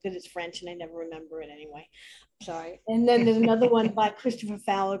because it's French and I never remember it anyway. Sorry. And then there's another one by Christopher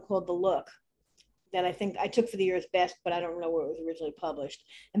Fowler called The Look that I think I took for the year's best, but I don't know where it was originally published.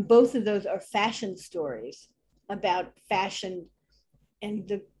 And both of those are fashion stories about fashion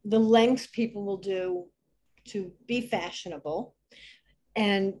the lengths people will do to be fashionable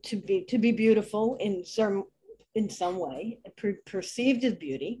and to be beautiful in some way, perceived as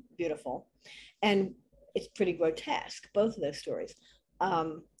beautiful, and it's pretty grotesque, both of those stories.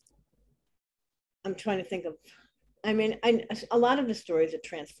 I'm trying to think of, I mean, a lot of the stories are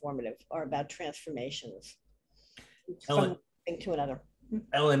transformative, are about transformations from one thing to another.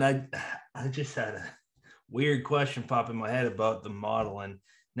 Ellen, I just had a weird question pop in my head about the modeling.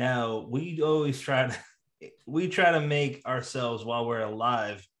 Now, we always try to make ourselves while we're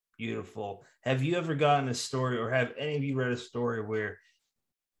alive beautiful. Have you ever gotten a story, or have any of you read a story where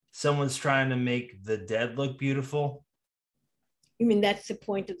someone's trying to make the dead look beautiful? You mean that's the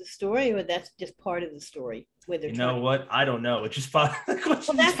point of the story, or that's just part of the story? You know what? I don't know. It just popped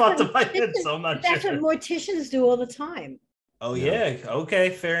to my head, so I'm not sure. That's what morticians do all the time. Oh, yeah.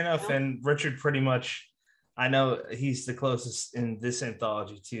 Okay, fair enough. Yeah. And Richard, pretty much, I know he's the closest in this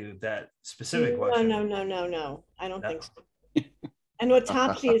anthology to that specific question. No. I don't think so. And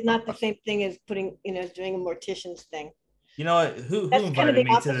autopsy is not the same thing as doing a mortician's thing. You know what? Who invited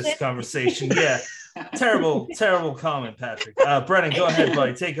me to this conversation? Yeah. Terrible comment, Patrick. Brennan, go ahead,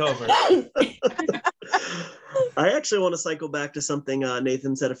 buddy. Take over. I actually want to cycle back to something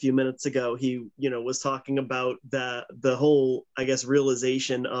Nathan said a few minutes ago. He, was talking about the whole, I guess,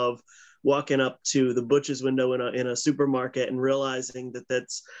 realization of walking up to the butcher's window in a supermarket and realizing that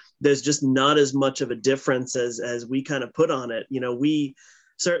there's just not as much of a difference as we kind of put on it. We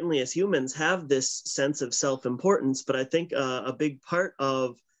certainly as humans have this sense of self-importance, but I think a big part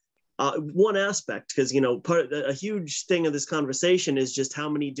of one aspect, because a huge thing of this conversation is just how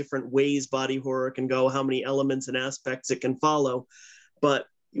many different ways body horror can go, how many elements and aspects it can follow. But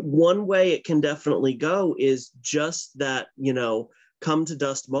one way it can definitely go is just that come to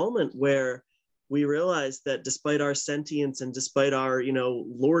dust moment where we realize that despite our sentience and despite our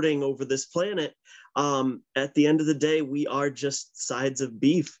lording over this planet, at the end of the day we are just sides of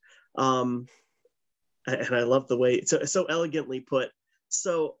beef. And I love the way it's so elegantly put.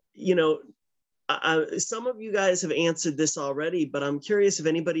 So some of you guys have answered this already, but I'm curious if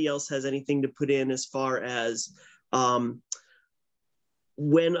anybody else has anything to put in as far as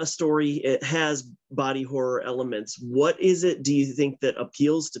when a story has body horror elements, what is it do you think that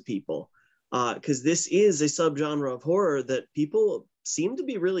appeals to people? Because this is a subgenre of horror that people seem to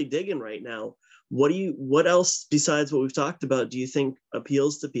be really digging right now. What else besides what we've talked about do you think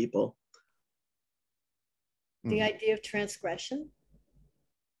appeals to people? The idea of transgression.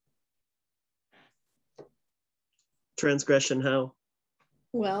 Transgression, how?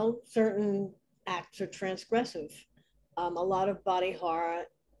 Well, certain acts are transgressive. A lot of body horror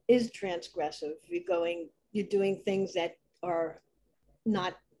is transgressive. You're doing things that are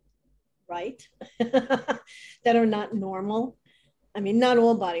not right, that are not normal. I mean, not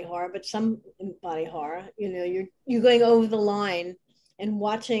all body horror, but some body horror. You're going over the line and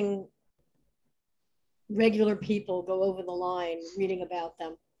watching regular people go over the line, reading about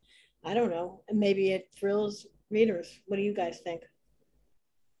them. I don't know. Maybe it thrills readers. What do you guys think?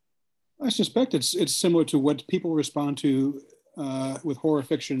 I suspect it's similar to what people respond to with horror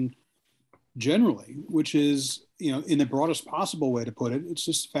fiction generally, which is, in the broadest possible way to put it, it's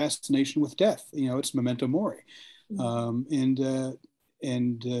just fascination with death. It's memento mori, and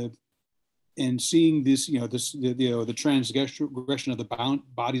seeing this, the transgression of the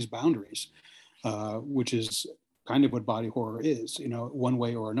body's boundaries, which is kind of what body horror is, one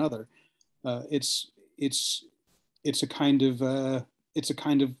way or another. It's a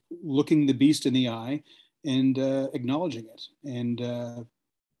kind of looking the beast in the eye and acknowledging it. And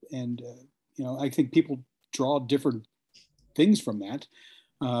I think people draw different things from that,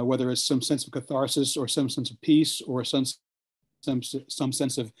 whether it's some sense of catharsis or some sense of peace or some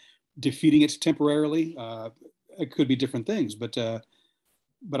sense of defeating it temporarily. It could be different things, but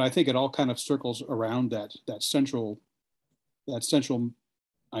I think it all kind of circles around that central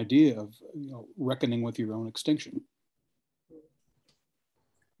idea of reckoning with your own extinction.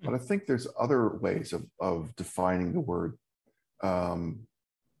 But I think there's other ways of defining the word,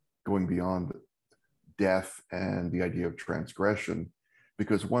 going beyond death and the idea of transgression,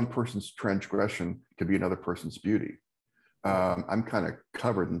 because one person's transgression can be another person's beauty. I'm kind of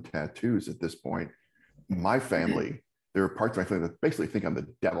covered in tattoos at this point. My family, there are parts of my family that basically think I'm the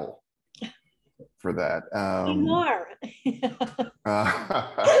devil for that. You are.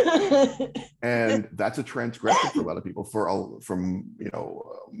 And that's a transgression for a lot of people, from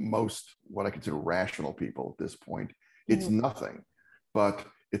most what I consider rational people at this point. It's nothing, but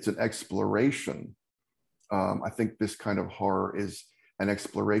it's an exploration. I think this kind of horror is an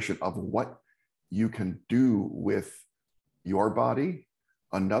exploration of what you can do with your body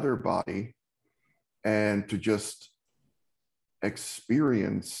another body and to just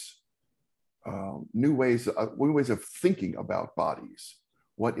experience new ways of thinking about bodies.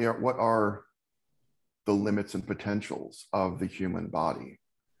 What are the limits and potentials of the human body?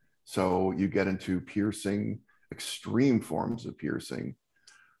 So you get into piercing, extreme forms of piercing.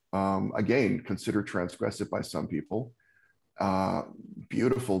 Again, considered transgressive by some people,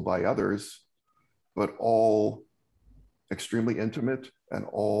 beautiful by others, but all extremely intimate and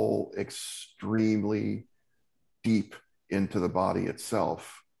all extremely deep into the body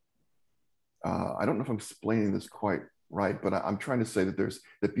itself. I don't know if I'm explaining this quite right, but I'm trying to say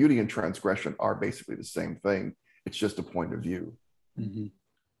that beauty and transgression are basically the same thing. It's just a point of view. Mm-hmm.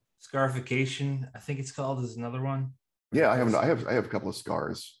 Scarification, I think it's called, is another one. Yeah, I have a couple of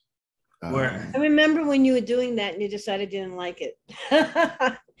scars. I remember when you were doing that and you decided you didn't like it.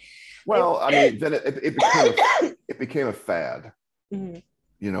 Well, I mean, then it became a fad. Mm-hmm.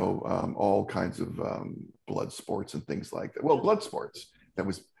 You know, all kinds of blood sports and things like that. Well, blood sports, that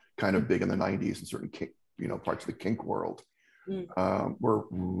was kind of big in the 90s in certain parts of the kink world, were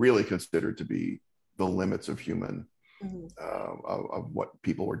really considered to be the limits of human, of what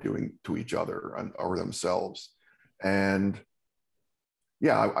people were doing to each other or themselves. And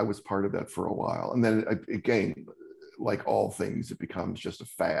yeah, I was part of that for a while. And then again, like all things, it becomes just a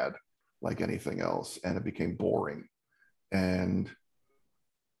fad like anything else, and it became boring.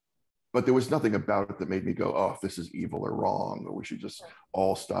 But there was nothing about it that made me go, oh, this is evil or wrong, or we should just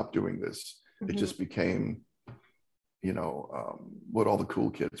all stop doing this. It just became, what all the cool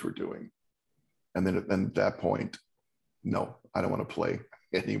kids were doing. And then at that point, no, I don't want to play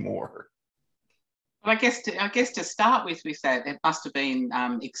anymore. Well, I guess to start with that, it must have been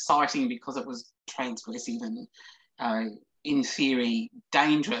exciting because it was transgressive and in theory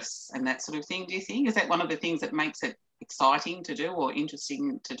dangerous and that sort of thing. Do you think? Is that one of the things that makes it exciting to do or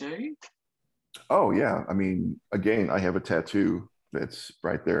interesting to do? Oh yeah, I mean, again, I have a tattoo that's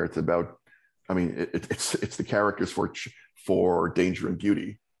right there. It's about, I mean, it's the characters for danger and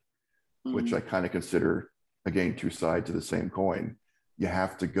beauty, which I kind of consider, again, two sides of the same coin. You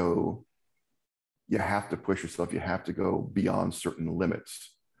have to push yourself. You have to go beyond certain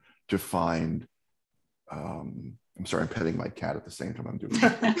limits to find. I'm sorry, I'm petting my cat at the same time I'm doing it.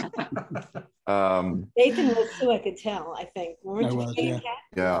 Nathan was too, I could tell, I think. Weren't you petting cat?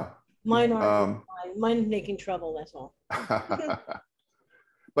 Yeah. Mine are mine making trouble, that's all.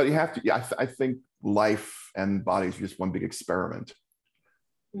 But you have to, I think life and bodies are just one big experiment.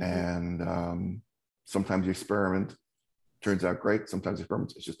 And sometimes the experiment turns out great. Sometimes the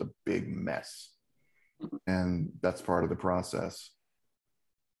experiment is just a big mess. And that's part of the process.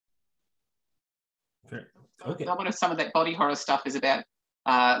 Okay. I wonder if some of that body horror stuff is about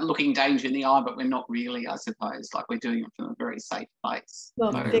looking danger in the eye, but we're not really, I suppose. Like, we're doing it from a very safe place.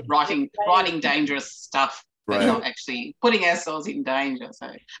 Well, so writing dangerous stuff, but not actually putting ourselves in danger.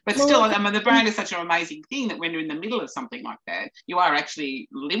 So, but still, I mean, the brain is such an amazing thing that when you're in the middle of something like that, you are actually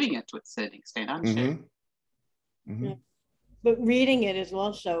living it to a certain extent, aren't you? Yeah. But reading it is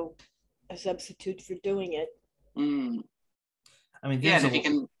also a substitute for doing it. I mean, and if you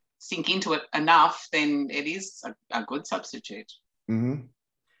can sink into it enough, then it is a good substitute.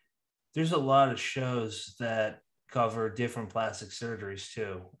 There's a lot of shows that cover different plastic surgeries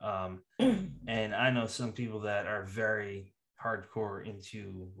too. And I know some people that are very hardcore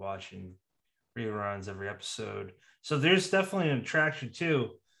into watching reruns every episode. So there's definitely an attraction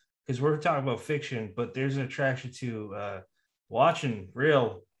too, because we're talking about fiction, but there's an attraction to watching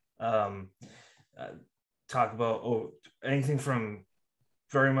real, talk about anything from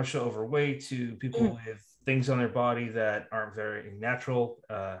very much overweight to people with things on their body that aren't very natural,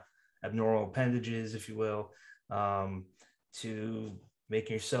 abnormal appendages, if you will, to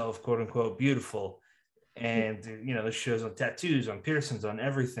making yourself quote unquote beautiful. And there's shows on tattoos, on piercings, on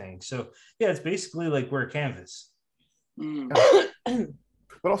everything. So yeah, it's basically like we're a canvas. But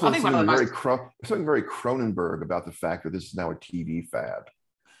also something very Cronenberg about the fact that this is now a TV fad.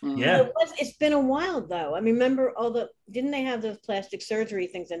 Yeah, it's been a while though. I mean, remember didn't they have those plastic surgery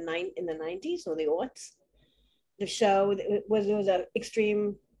things in the 90s or the aughts? The show was an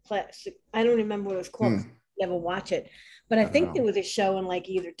extreme plastic. I don't remember what it was called. Never watch it, but I think there was a show in like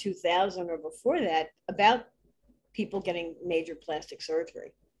either 2000 or before that about people getting major plastic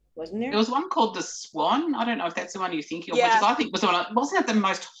surgery. Wasn't there? There was one called The Swan. I don't know if that's the one you're thinking of, which is, I think was the one. Wasn't that the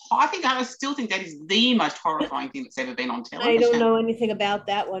most? I still think that is the most horrifying thing that's ever been on television. I don't know anything about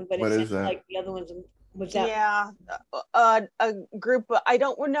that one, but what it is seems that? like the other ones. Was that? Yeah, a group. I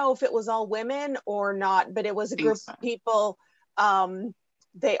don't know if it was all women or not, but it was a group of people.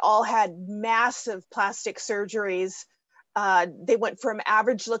 They all had massive plastic surgeries they went from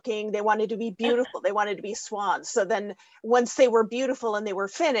average looking, they wanted to be beautiful, they wanted to be swans. So then once they were beautiful and they were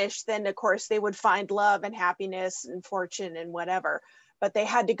finished, then of course they would find love and happiness and fortune and whatever. But they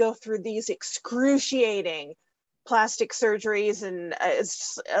had to go through these excruciating plastic surgeries, and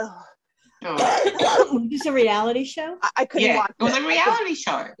it's just, Was this a reality show? I couldn't watch it. It was a reality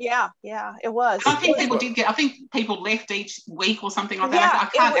show. Yeah, it was. I think people did I think people left each week or something like that.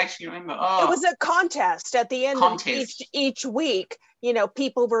 I can't actually remember. It was a contest at the end of each week. You know,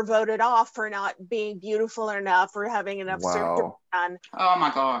 people were voted off for not being beautiful enough or having enough surgery done. Oh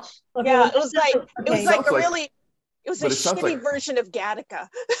my gosh. Yeah, it was like it was a shitty version of Gattaca.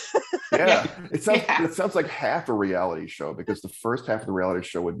 Yeah, it sounds like half a reality show, because the first half of the reality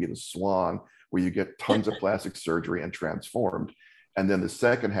show would be the Swan, where you get tons of plastic surgery and transformed. And then the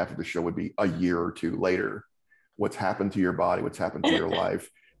second half of the show would be a year or two later. What's happened to your body, what's happened to your life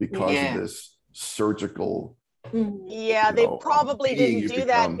because of this surgical. Yeah, they probably didn't do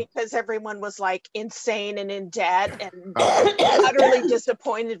that because everyone was like insane and in debt and utterly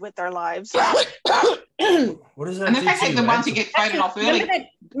disappointed with their lives. What is that? And the fact that the ones who get voted off early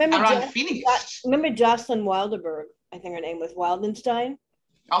are unfinished. Remember Jocelyn Wilderberg? I think her name was Wildenstein.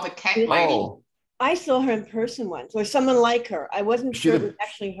 Oh, the cat lady. I saw her in person once, or someone like her. I wasn't sure it was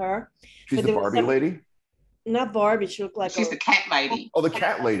actually her. She's the Barbie lady? Not Barbie. She looked like she's the cat lady. Oh, the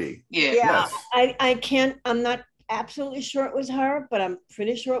cat lady. Yeah. Yes. I'm not absolutely sure it was her, but I'm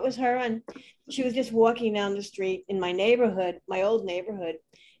pretty sure it was her. And she was just walking down the street in my neighborhood, my old neighborhood,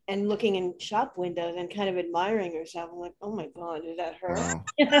 and looking in shop windows and kind of admiring herself. I'm like, oh my God, is that her? Wow.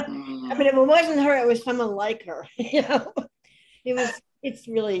 I mean, if it wasn't her, it was someone like her. You know, it's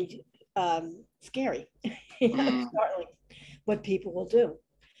really scary. Startling what people will do.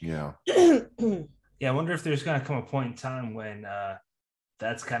 Yeah. Yeah, I wonder if there's going to come a point in time when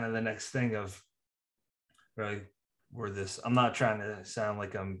that's kind of the next thing of really where this, I'm not trying to sound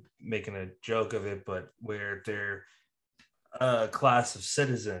like I'm making a joke of it, but where they're a class of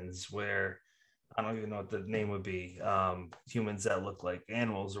citizens where I don't even know what the name would be, humans that look like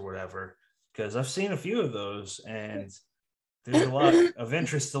animals or whatever, because I've seen a few of those and there's a lot of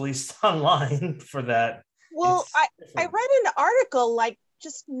interest, at least online, for that. Well, I read an article like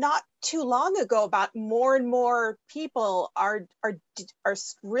just not too long ago about more and more people are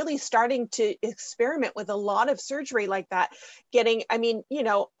really starting to experiment with a lot of surgery like that. I mean, you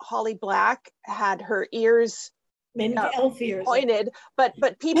know, Holly Black had her ears pointed, but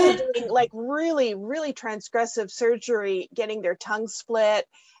people doing like really, really transgressive surgery, getting their tongue split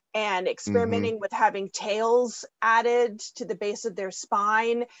and experimenting with having tails added to the base of their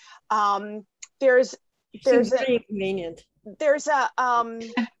spine. There's very convenient. There's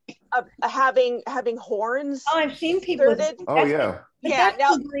having horns. Oh, I've seen people. Oh yeah. But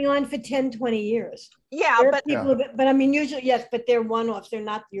that's been going on for 10, 20 years. Yeah, but I mean, usually, yes, but they're one-offs. They're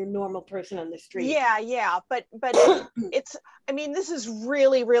not your normal person on the street. Yeah. But it's, I mean, this is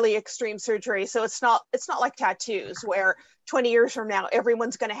really, really extreme surgery. So it's not like tattoos where 20 years from now,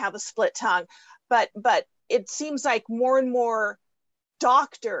 everyone's going to have a split tongue. But it seems like more and more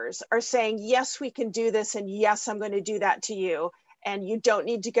doctors are saying, yes, we can do this. And yes, I'm going to do that to you. And you don't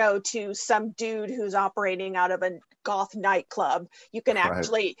need to go to some dude who's operating out of a goth nightclub. You can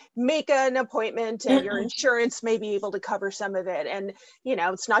actually make an appointment and your insurance may be able to cover some of it. And, you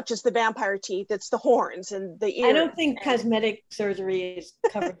know, it's not just the vampire teeth, it's the horns and the ears. I don't think cosmetic surgery is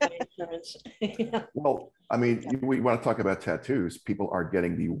covered by insurance. Yeah. Well, I mean, we want to talk about tattoos. People are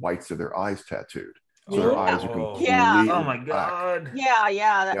getting the whites of their eyes tattooed. So their eyes are completely oh my God.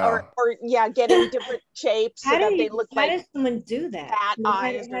 Yeah. Or getting different shapes so that they look like. How does someone do that? Fat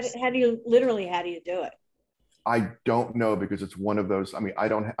eyes. How do you do it? I don't know, because it's one of those. I mean, I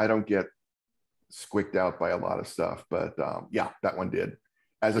don't get squicked out by a lot of stuff, but yeah, that one did.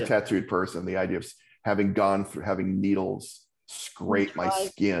 As a tattooed person, the idea of having needles scrape my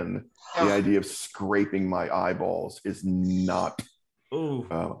skin, the idea of scraping my eyeballs is not.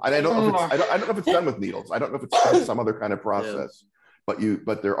 I don't know if it's done with needles. I don't know if it's some other kind of process.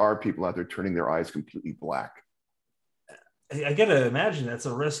 But there are people out there turning their eyes completely black. I gotta imagine that's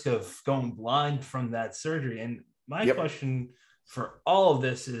a risk of going blind from that surgery. And my question for all of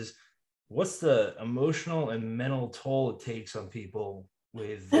this is, what's the emotional and mental toll it takes on people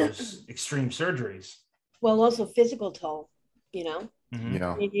with those extreme surgeries? Well, also physical toll, you know?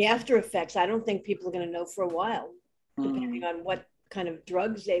 Yeah. The after effects, I don't think people are going to know for a while, depending on what kind of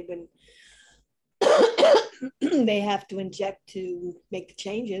drugs they have to inject to make the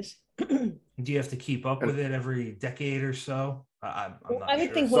changes. Do you have to keep up with it every decade or so? I'm not sure.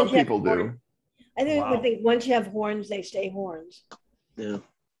 Think some people do. I think once you have horns, they stay horns. Yeah.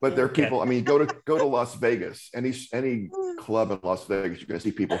 But there are people, I mean, go to Las Vegas, any club in Las Vegas, you're going to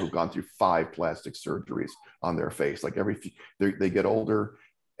see people who've gone through 5 plastic surgeries on their face. Like they get older,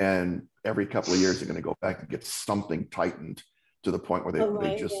 and every couple of years they're going to go back and get something tightened to the point where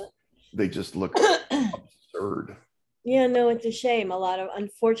they just look absurd. Yeah, no, it's a shame.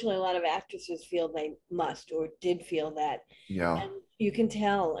 Unfortunately, a lot of actresses feel they must or did feel that. Yeah. And you can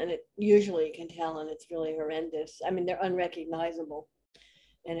tell, and usually you can tell, and it's really horrendous. I mean, they're unrecognizable,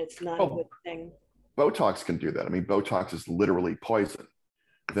 and it's not a good thing. Botox can do that. I mean, Botox is literally poison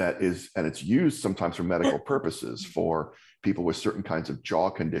and it's used sometimes for medical purposes for people with certain kinds of jaw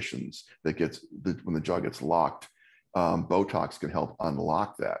conditions when the jaw gets locked. Botox can help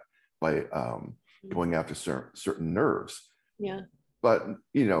unlock that by going after certain nerves. Yeah. But,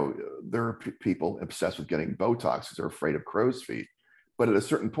 there are people obsessed with getting Botox because they're afraid of crow's feet. But at a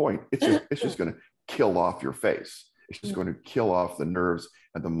certain point, it's just going to kill off your face. It's just going to kill off the nerves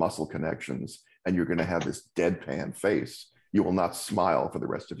and the muscle connections. And you're going to have this deadpan face. You will not smile for the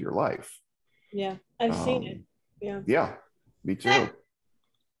rest of your life. Yeah, I've seen it. Yeah. Yeah, me too.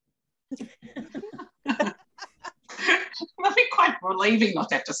 It'll be quite relieving not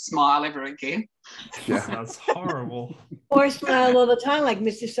to have to smile ever again. Yeah, sounds horrible. Or smile all the time, like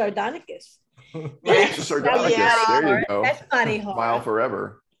Mr. Sardonicus. Mr. Sardonicus, there you go. That's funny. Smile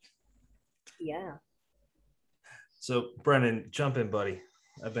forever. Yeah. So, Brennan, jump in, buddy.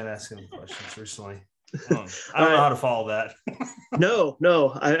 I've been asking questions recently. I don't know how to follow that. No.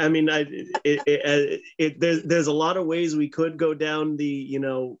 I mean, there's a lot of ways we could go down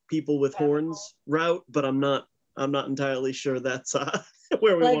the people with horns route, but I'm not entirely sure that's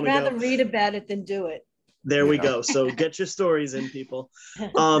where we want to go. I'd rather read about it than do it. There we go. So get your stories in, people.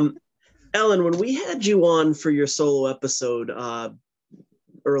 Ellen, when we had you on for your solo episode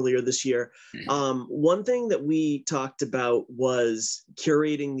earlier this year, one thing that we talked about was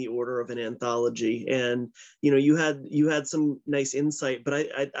curating the order of an anthology, and you had some nice insight, but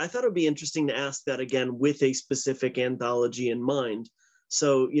I thought it would be interesting to ask that again with a specific anthology in mind.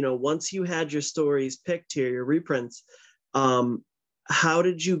 So once you had your stories picked here, your reprints, how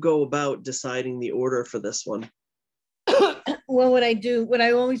did you go about deciding the order for this one? Well, what I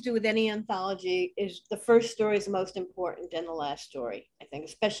always do with any anthology is the first story is the most important and the last story, I think,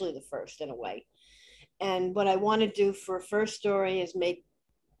 especially the first in a way. And what I want to do for a first story is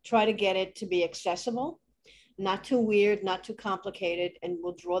try to get it to be accessible, not too weird, not too complicated, and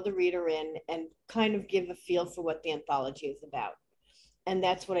we'll draw the reader in and kind of give a feel for what the anthology is about. And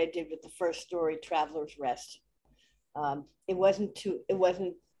that's what I did with the first story, Traveler's Rest. It wasn't too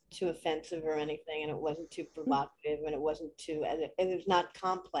offensive or anything, and it wasn't too provocative, and it was not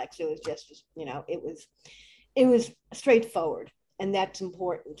complex. It was just, it was straightforward, and that's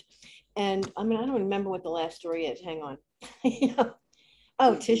important. And I mean, I don't remember what the last story is. Hang on.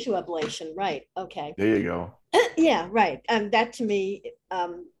 Oh, tissue ablation. Right. Okay. There you go. Yeah. Right. That to me,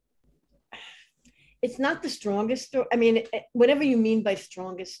 it's not the strongest story. I mean, whatever you mean by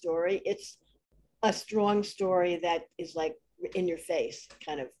strongest story, it's a strong story that is like in your face,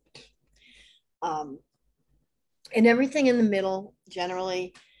 kind of. And everything in the middle,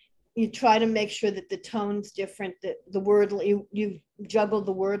 generally, you try to make sure that the tone's different, that the word, you juggle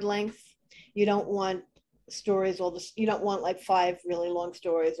the word length. You don't want stories, you don't want like 5 really long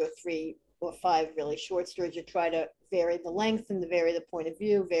stories or 3 or 5 really short stories. You try to vary the length and vary the point of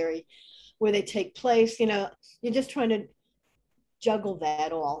view, vary where they take place. You're just trying to juggle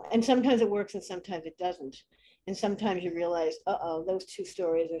that all. And sometimes it works and sometimes it doesn't. And sometimes you realize, those 2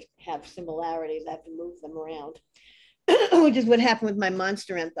 stories have similarities. I have to move them around, which is what happened with my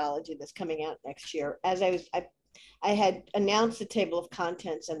monster anthology that's coming out next year. As I had announced the table of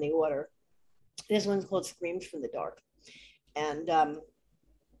contents and the order. This one's called Screams from the Dark. And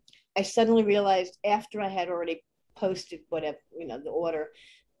I suddenly realized after I had already posted whatever, the order,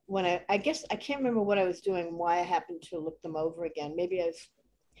 when I guess I can't remember what I was doing, why I happened to look them over again. Maybe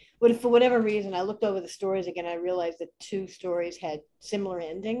but for whatever reason, I looked over the stories again. I realized that 2 stories had similar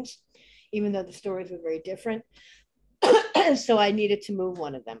endings, even though the stories were very different. So I needed to move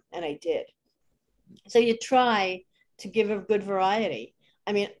one of them, and I did. So you try to give a good variety.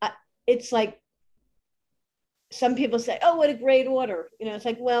 I mean, it's like some people say, "Oh, what a great order!" It's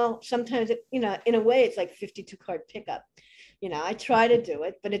like, well, sometimes in a way, it's like 52 card pickup. I try to do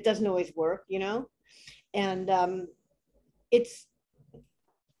it, but it doesn't always work. And it's.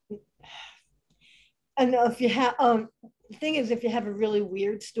 And if you have, the thing is, if you have a really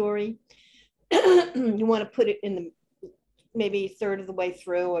weird story, you want to put it in maybe 1/3 of the way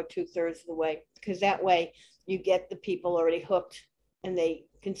through or 2/3 of the way, because that way you get the people already hooked and they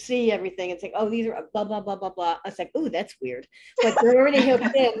can see everything. It's like, oh, these are blah, blah, blah, blah, blah. I was like, oh, that's weird. But they're already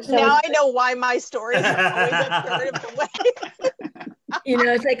hooked in. So now I know why my stories are always a third of the way.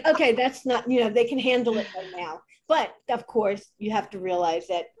 It's like, okay, that's not, they can handle it right now. But of course, you have to realize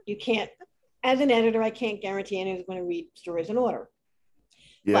that you can't, as an editor, I can't guarantee anyone's going to read stories in order.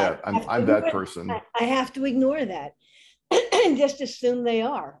 Yeah, I'm that person. I have to ignore that and just assume they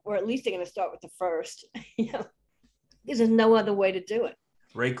are, or at least they're going to start with the first. Because there's no other way to do it.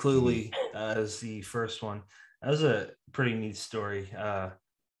 Ray Cluley is the first one. That was a pretty neat story.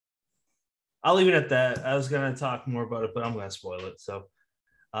 I'll leave it at that. I was going to talk more about it, but I'm going to spoil it. So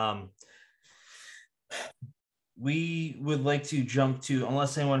we would like to jump to,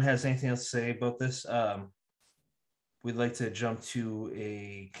 unless anyone has anything else to say about this, we'd like to jump to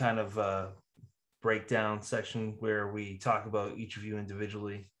a kind of breakdown section where we talk about each of you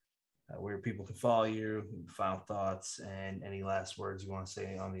individually, where people can follow you, final thoughts, and any last words you want to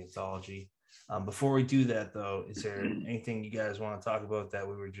say on the anthology. Before we do that, though, is there anything you guys want to talk about that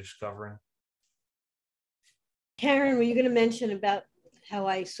we were just covering? Kaaron, were you going to mention about how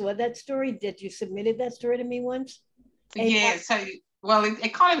I saw that story? Did you submitted that story to me once? Yeah, so, well,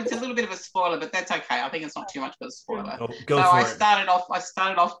 it kind of, it's a little bit of a spoiler, but that's okay. I think it's not too much of a spoiler. I started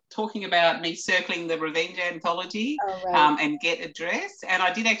off talking about me circling the Revenge anthology and Get Address. And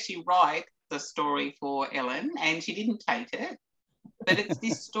I did actually write the story for Ellen, and she didn't take it. But it's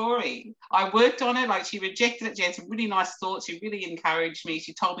this story. I worked on it, like she rejected it. She had some really nice thoughts. She really encouraged me.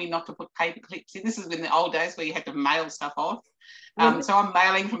 She told me not to put paper clips in. This is in the old days where you had to mail stuff off. So I'm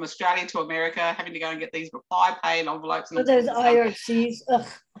mailing from Australia to America, having to go and get these reply paid envelopes. And those IRCs. Ugh.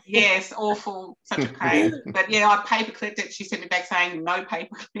 Yes, awful, such a pain. But yeah, I paper clipped it. She sent me back saying no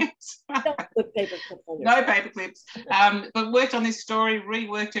paper clips. Don't put paper clips on no paper clips. But worked on this story,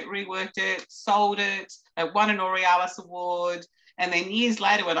 reworked it, sold it, won an Aurealis Award. And then years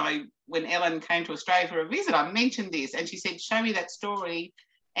later, when Ellen came to Australia for a visit, I mentioned this, and she said, "Show me that story."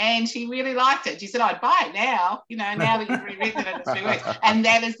 And she really liked it. She said, "I'd buy it now, now that you've rewritten it in 3 weeks." And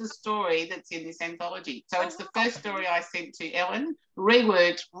that is the story that's in this anthology. So it's the first story I sent to Ellen,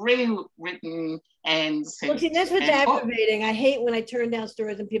 reworked, rewritten, and sent. Well, see, that's what's aggravating. I hate when I turn down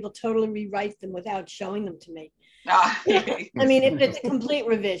stories and people totally rewrite them without showing them to me. I mean, if it's a complete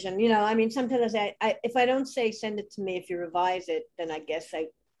revision, sometimes if I don't say send it to me if you revise it, then I guess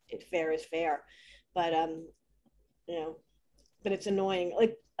it's fair is fair. But but it's annoying.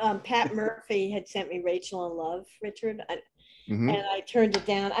 Like Pat Murphy had sent me Rachel in Love, Richard, and I turned it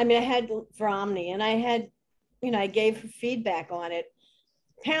down. I mean, I had for Omni, and I had, I gave her feedback on it.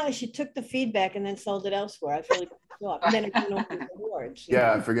 Apparently, she took the feedback and then sold it elsewhere. I was really pissed off. And then it went on the awards.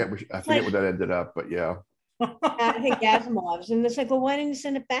 Yeah, I forget what that ended up, but yeah. I think Asimov's, and it's like, well, why didn't you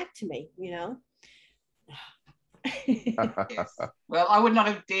send it back to me? Yes. Well, I would not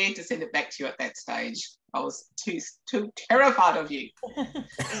have dared to send it back to you at that stage. I was too terrified of you.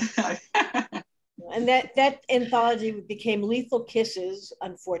 And that anthology became Lethal Kisses,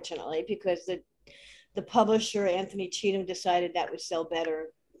 unfortunately, because the publisher, Anthony Cheatham, decided that would sell better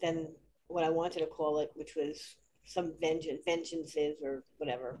than what I wanted to call it, which was some vengeances or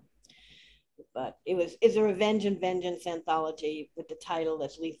whatever. But it's a Revenge and Vengeance anthology with the title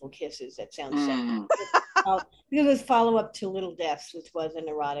that's Lethal Kisses. That sounds sad. Because it was follow-up to Little Deaths, which was an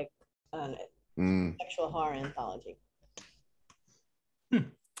erotic sexual horror anthology.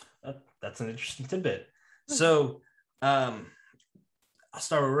 That's an interesting tidbit. So I'll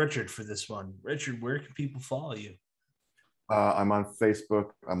start with Richard for this one. Richard, where can people follow you? I'm on Facebook.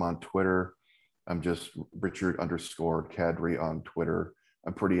 I'm on Twitter. I'm just Richard_Kadrey on Twitter.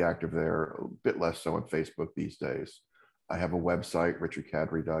 I'm pretty active there, a bit less so on Facebook these days. I have a website,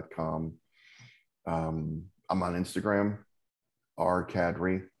 richardkadrey.com. I'm on Instagram,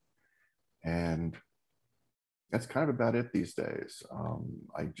 rkadrey, and that's kind of about it these days.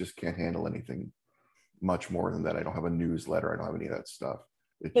 I just can't handle anything much more than that. I don't have a newsletter. I don't have any of that stuff.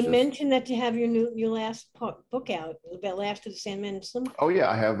 But mention that you have your last book out, about Last of the Sandman and Slim. Oh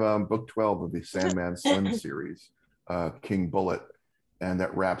yeah, I have book 12 of the Sandman Slim series, King Bullet. And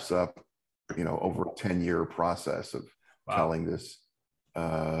that wraps up, over a 10-year process of telling this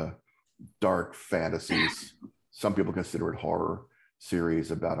dark fantasies. Some people consider it horror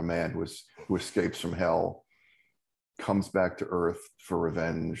series about a man who escapes from hell, comes back to Earth for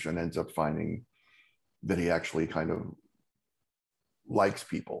revenge, and ends up finding that he actually kind of likes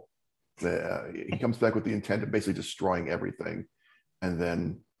people. He comes back with the intent of basically destroying everything, and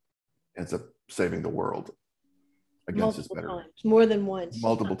then ends up saving the world. Against his better times. More than once.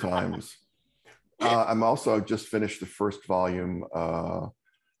 Multiple times. I'm also just finished the first volume of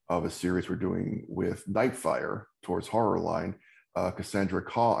a series we're doing with Nightfire towards Horror Line. Cassandra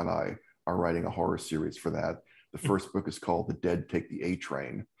Caw and I are writing a horror series for that. The first book is called The Dead Take the A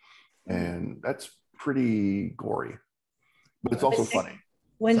Train, and that's pretty gory, but it's also funny.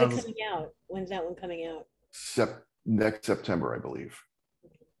 When's it coming out? When's that one coming out? Next September, I believe.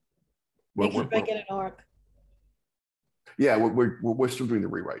 Make sure I get an arc. Yeah, we're still doing the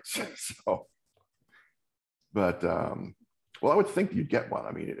rewrites. So, but well, I would think you'd get one.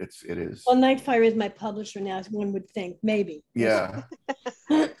 I mean, it is. Well, Nightfire is my publisher now, as one would think. Maybe. Yeah.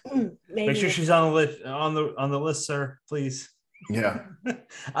 Maybe. Make sure she's on the list. On the list, sir, please. Yeah.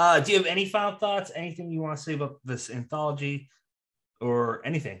 Do you have any final thoughts? Anything you want to say about this anthology, or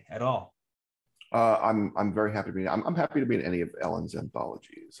anything at all? I'm very happy to be. I'm happy to be in any of Ellen's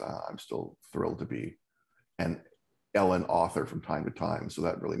anthologies. I'm still thrilled to be an Ellen author from time to time, so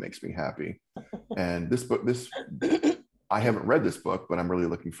that really makes me happy. And this book, I haven't read this book, but I'm really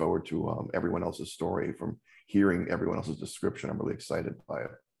looking forward to everyone else's story. From hearing everyone else's description, I'm really excited by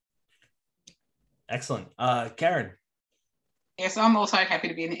it. Excellent. Kaaron. Yes, I'm also happy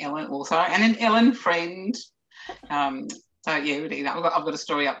to be an Ellen author and an Ellen friend. So yeah, really, I've got a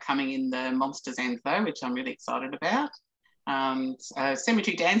story upcoming in the Monsters Antho, which I'm really excited about.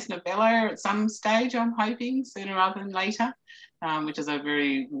 Cemetery Dance novella at some stage, I'm hoping, sooner rather than later, which is a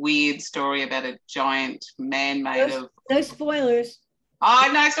very weird story about a giant man made of... No spoilers.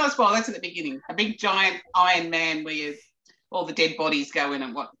 Oh, no, it's not a spoiler. That's at the beginning. A big giant iron man where all the dead bodies go in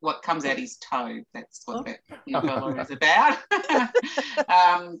and what comes out his toe. That's what that novella is about.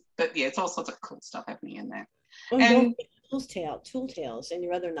 But yeah, it's all sorts of cool stuff happening in there. And Tool Tales in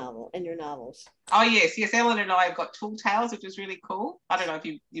your other novel, in your novels. Oh yes, Ellen and I have got Tool Tales, which is really cool. I don't know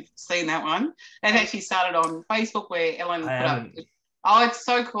if you've seen that one. It actually started on Facebook, where Ellen put up. Oh, it's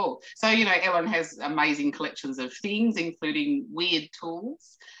so cool. So Ellen has amazing collections of things, including weird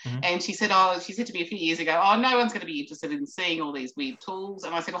tools. Mm-hmm. And she said to me a few years ago, oh, no one's going to be interested in seeing all these weird tools.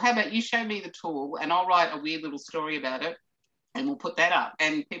 And I said, well, how about you show me the tool and I'll write a weird little story about it, and we'll put that up.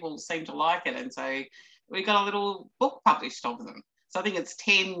 And people seem to like it, and so we got a little book published of them. So I think it's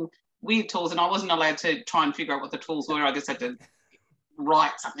 10 weird tools, and I wasn't allowed to try and figure out what the tools were. I just had to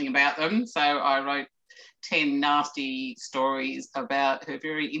write something about them. So I wrote 10 nasty stories about her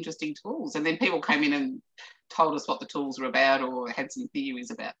very interesting tools. And then people came in and told us what the tools were about, or had some theories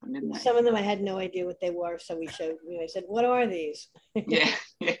about them, didn't they? Some of them I had no idea what they were, so we showed I said, what are these? Yeah.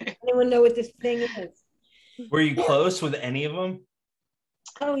 Anyone know what this thing is? Were you close with any of them?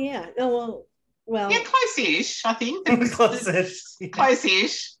 Oh yeah. No, well, yeah, close-ish, I think. Close-ish. Yeah.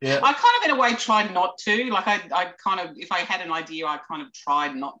 Close-ish. Yeah. I kind of, in a way, tried not to. Like, I kind of, if I had an idea, I kind of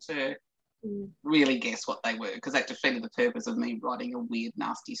tried not to really guess what they were, because that defeated the purpose of me writing a weird,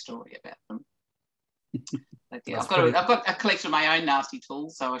 nasty story about them. But yeah, I've got a collection of my own nasty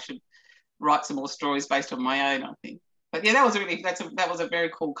tools, so I should write some more stories based on my own, I think. But yeah, that was a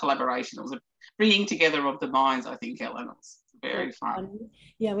very cool collaboration. It was a bringing together of the minds, I think, Ellen. It was very fun.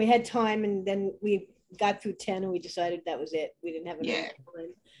 Yeah, we had time, and then we got through 10 and we decided that was it. We didn't have enough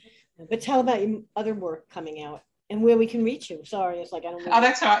time. But tell about your other work coming out and where we can reach you. Sorry, it's like I don't know. Oh,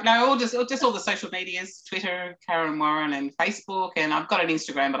 that's all right. No, just all the social medias, Twitter, Kaaron Warren, and Facebook. And I've got an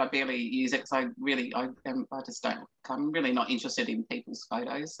Instagram, but I barely use it because I'm really not interested in people's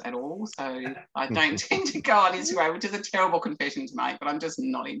photos at all. So I don't tend to go on Instagram, which is a terrible confession to make, but I'm just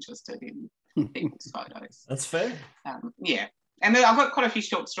not interested in people's photos. That's fair. Yeah. And then I've got quite a few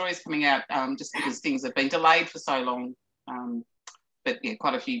short stories coming out, just because things have been delayed for so long. But yeah,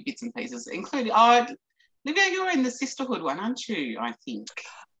 quite a few bits and pieces, including Livia, you're in the Sisterhood one, aren't you? I think.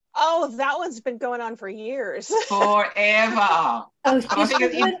 Oh, that one's been going on for years. Forever. That's supposed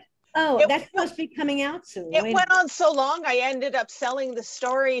to be coming out soon. It went on so long, I ended up selling the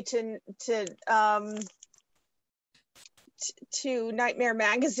story to Nightmare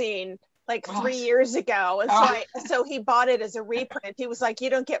Magazine like 3 years ago, and so he bought it as a reprint. He was like,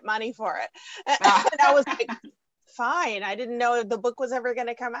 "You don't get money for it," and I was like, fine. I didn't know the book was ever going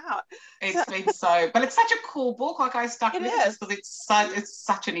to come out. It's been but it's such a cool book. Like, I stuck with it because it's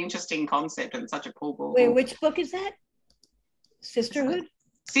such an interesting concept and such a cool book. Wait, which book is that? Sisterhood?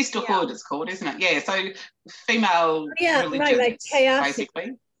 Sisterhood, it's called, isn't it? Yeah. So female religions, right. Chaos.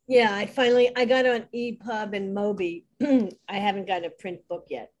 Basically. Yeah, I got on EPUB and Moby. I haven't got a print book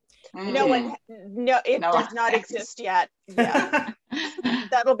yet. It does not exist yet. Yeah.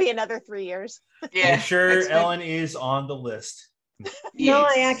 That'll be another 3 years. Yeah, sure. Ellen is on the list. No,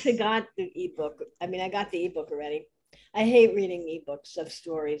 I actually got the ebook. I mean, I got the ebook already. I hate reading ebooks of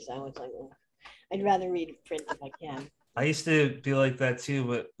stories. I was like, I'd rather read print if I can. I used to be like that too,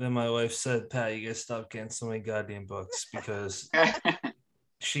 but then my wife said, Pat, you gotta stop getting so many goddamn books, because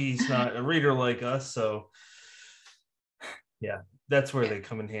she's not a reader like us. So Yeah, that's where they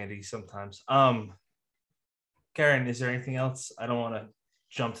come in handy sometimes. Kaaron, is there anything else? I don't want to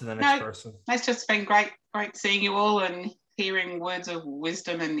jump to the next person. It's just been great seeing you all and hearing words of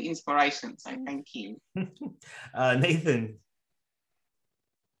wisdom and inspiration. So thank you. Nathan.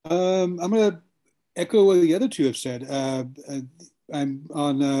 I'm going to echo what the other two have said. I'm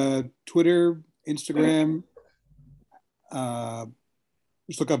on Twitter, Instagram.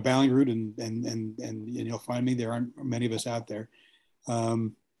 Just look up Ballingrud and you'll find me. There aren't many of us out there.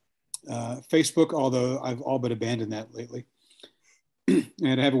 Facebook, although I've all but abandoned that lately.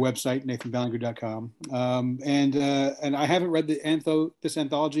 And I have a website, nathanballingrud.com. And I haven't read this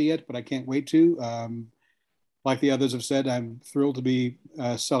anthology yet, but I can't wait to. Like the others have said, I'm thrilled to be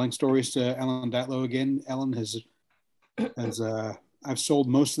selling stories to Ellen Datlow again. Ellen I've sold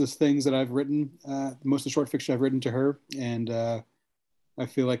most of the things that I've written, most of the short fiction I've written to her, and I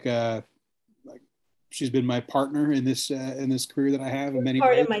feel like she's been my partner in this career that I have in many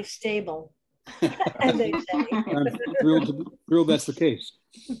part ways. of my stable, as they say. I'm thrilled that's the case.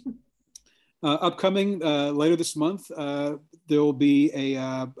 Upcoming later this month, there will be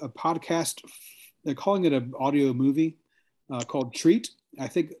a podcast. They're calling it an audio movie called Treat. I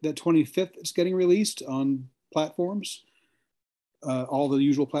think that 25th is getting released on platforms, all the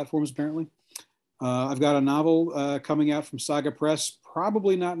usual platforms apparently. I've got a novel coming out from Saga Press,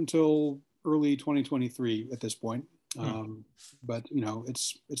 probably not until early 2023 at this point. But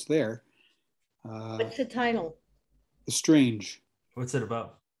it's there. What's the title? The Strange. What's it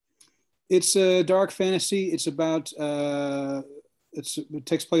about? It's a dark fantasy. It's about it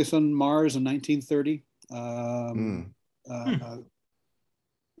takes place on Mars in 1930.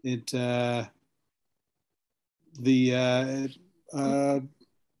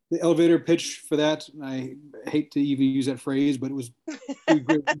 The elevator pitch for that, I hate to even use that phrase, but it was pretty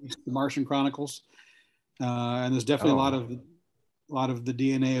great. The Martian Chronicles, and there's definitely a lot of the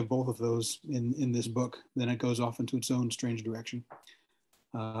DNA of both of those in this book. Then it goes off into its own strange direction,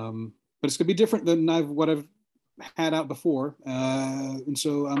 but it's going to be different than what I've had out before, and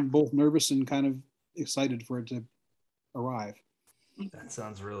so I'm both nervous and kind of excited for it to arrive. That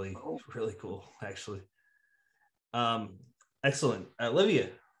sounds really cool, actually. Excellent. Livia.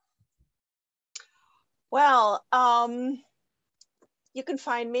 Well, you can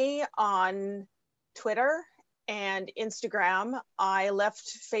find me on Twitter and Instagram. I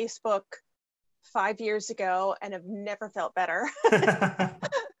left Facebook 5 years ago and have never felt better.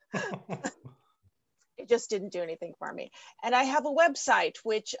 It just didn't do anything for me. And I have a website,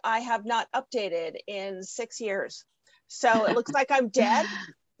 which I have not updated in 6 years. So it looks like I'm dead.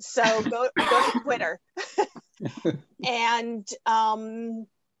 So go to Twitter. And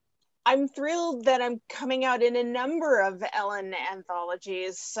I'm thrilled that I'm coming out in a number of Ellen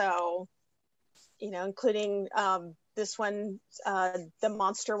anthologies. So, including this one, the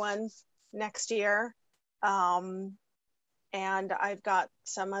monster one next year. And I've got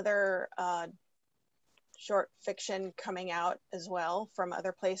some other short fiction coming out as well from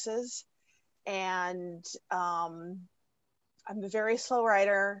other places. And I'm a very slow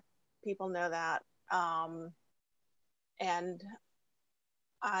writer. People know that. And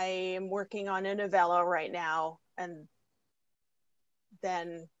I am working on a novella right now, and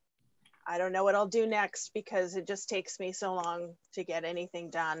then I don't know what I'll do next because it just takes me so long to get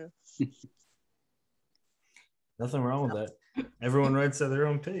anything done. Nothing wrong with that. Everyone writes at their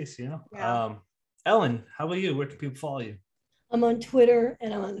own pace, Yeah. Ellen, how about you? Where can people follow you? I'm on Twitter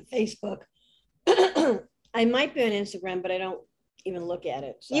and I'm on Facebook. I might be on Instagram, but I don't even look at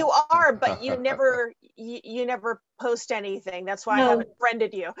it. So. You are, but you never post anything. That's why I haven't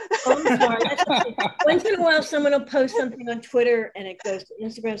friended you. Oh, I'm sorry. Once in a while, someone will post something on Twitter and it goes to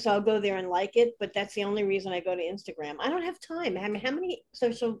Instagram, so I'll go there and like it. But that's the only reason I go to Instagram. I don't have time. I mean, how many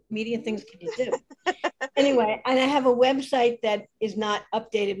social media things can you do? Anyway, and I have a website that is not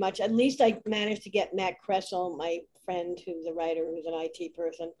updated much. At least I managed to get Matt Kressel, my friend who's a writer, who's an IT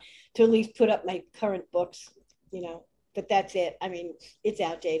person, to at least put up my current books, But that's it. I mean, it's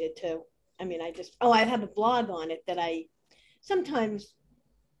outdated too. I mean, I have a blog on it that I sometimes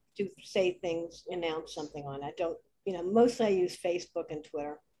do say things, announce something on. I don't, mostly I use Facebook and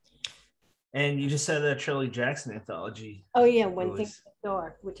Twitter. And you just said that Shirley Jackson anthology. Oh yeah, When Things Get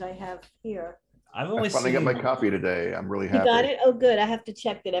Dark, which I have here. I finally got my copy today. I'm really happy. You got it? Oh, good. I have to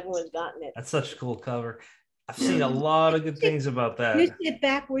check that everyone's gotten it. That's such a cool cover. I've seen a lot of good things about that. You see it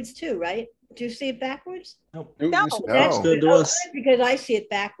backwards too, right? Do you see it backwards? Nope. No. That's good to us. Because I see it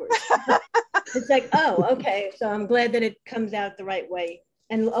backwards. It's like, oh, okay. So I'm glad that it comes out the right way.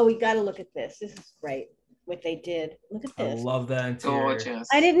 And we got to look at this. This is great. what they did. Look at I this. love that interior. Gorgeous.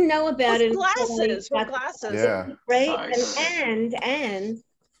 I didn't know about Those it. glasses, until I what got glasses? Yeah. Great. So And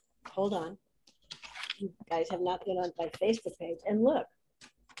hold on. You guys have not been on my Facebook page. And look.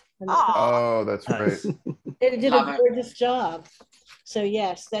 Oh, that's Nice. great. They did Love a it. gorgeous job. So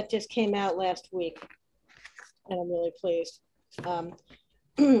yes, that just came out last week. And I'm really pleased. And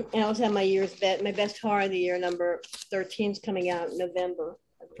I also have my best horror of the year, number 13 is coming out in November.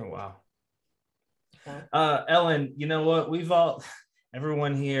 Oh, wow. Ellen, you know what?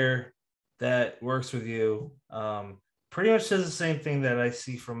 Everyone here that works with you, pretty much says the same thing that I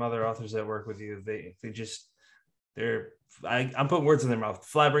see from other authors that work with you. I'm putting words in their mouth.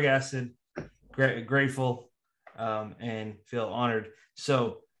 Flabbergasted, grateful, and feel honored.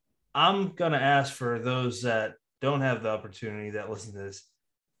 So I'm gonna ask for those that don't have the opportunity that listen to this.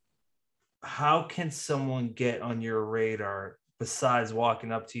 How can someone get on your radar besides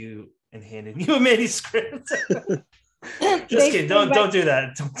walking up to you and handing you a manuscript? Just kidding. Don't do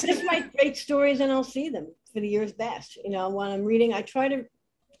that. Just write great stories and I'll see them for the year's best. You know, when I'm reading, I try to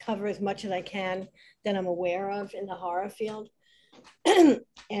cover as much as I can that I'm aware of in the horror field. And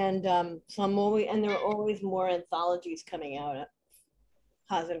so there are always more anthologies coming out,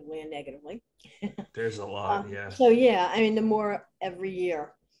 positively and negatively. There's a lot, yeah. So yeah, I mean, the more every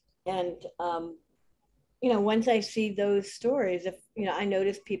year. And you know, once I see those stories, if you know, I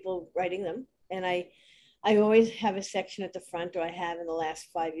notice people writing them, and I always have a section at the front, or I have in the last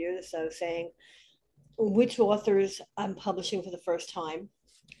 5 years or so, saying which authors I'm publishing for the first time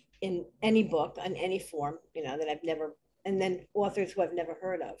in any book, on any form, you know, that I've never, and then authors who I've never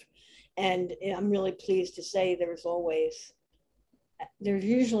heard of. And I'm really pleased to say there's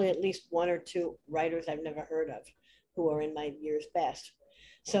usually at least one or two writers I've never heard of who are in my year's best.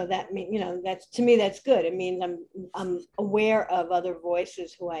 So that means, you know, that's, to me, that's good. It means I'm aware of other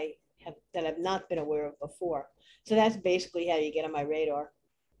voices that I've not been aware of before. So that's basically how you get on my radar.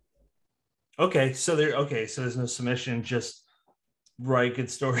 Okay, so there's no submission, just write good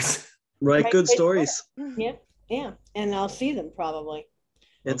stories. Write good stories. Yeah, and I'll see them probably.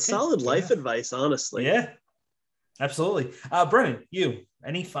 It's solid life advice, honestly. Yeah, absolutely. Brennan,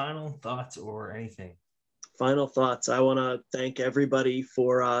 any final thoughts or anything? Final thoughts. I want to thank everybody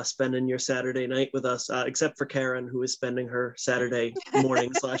for spending your Saturday night with us, except for Kaaron, who is spending her Saturday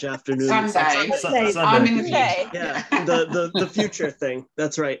morning / afternoon. Sunday. Sunday. I'm in the future. Yeah, the future thing.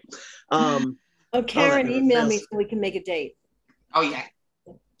 That's right. Kaaron, email me so we can make a date. Oh yeah.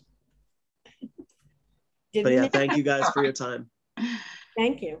 But yeah, thank you guys for your time.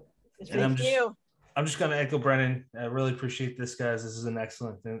 Thank you. I'm just going to echo Brennan. I really appreciate this, guys. This is an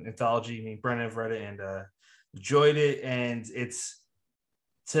excellent anthology. I mean, Brennan, I've read it and enjoyed it. And it's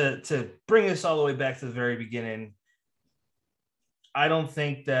to bring us all the way back to the very beginning. I don't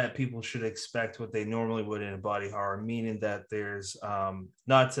think that people should expect what they normally would in a body horror, meaning that there's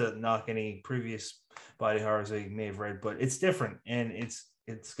not to knock any previous body horrors they may have read, but it's different and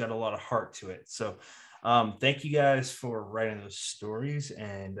it's got a lot of heart to it. So thank you guys for writing those stories,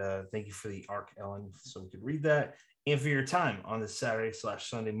 and thank you for the arc, Ellen, so we could read that, and for your time on this Saturday /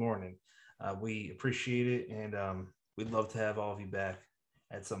 Sunday morning. We appreciate it, and we'd love to have all of you back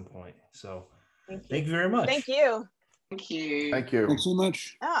at some point. So thank you very much. Thank you. Thank you. Thank you. Thanks so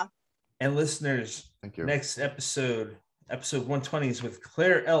much. And listeners, Thank you. Next episode 120 is with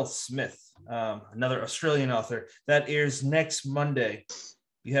Claire L. Smith, another Australian author. That airs next Monday.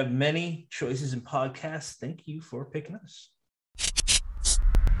 You have many choices in podcasts. Thank you for picking us.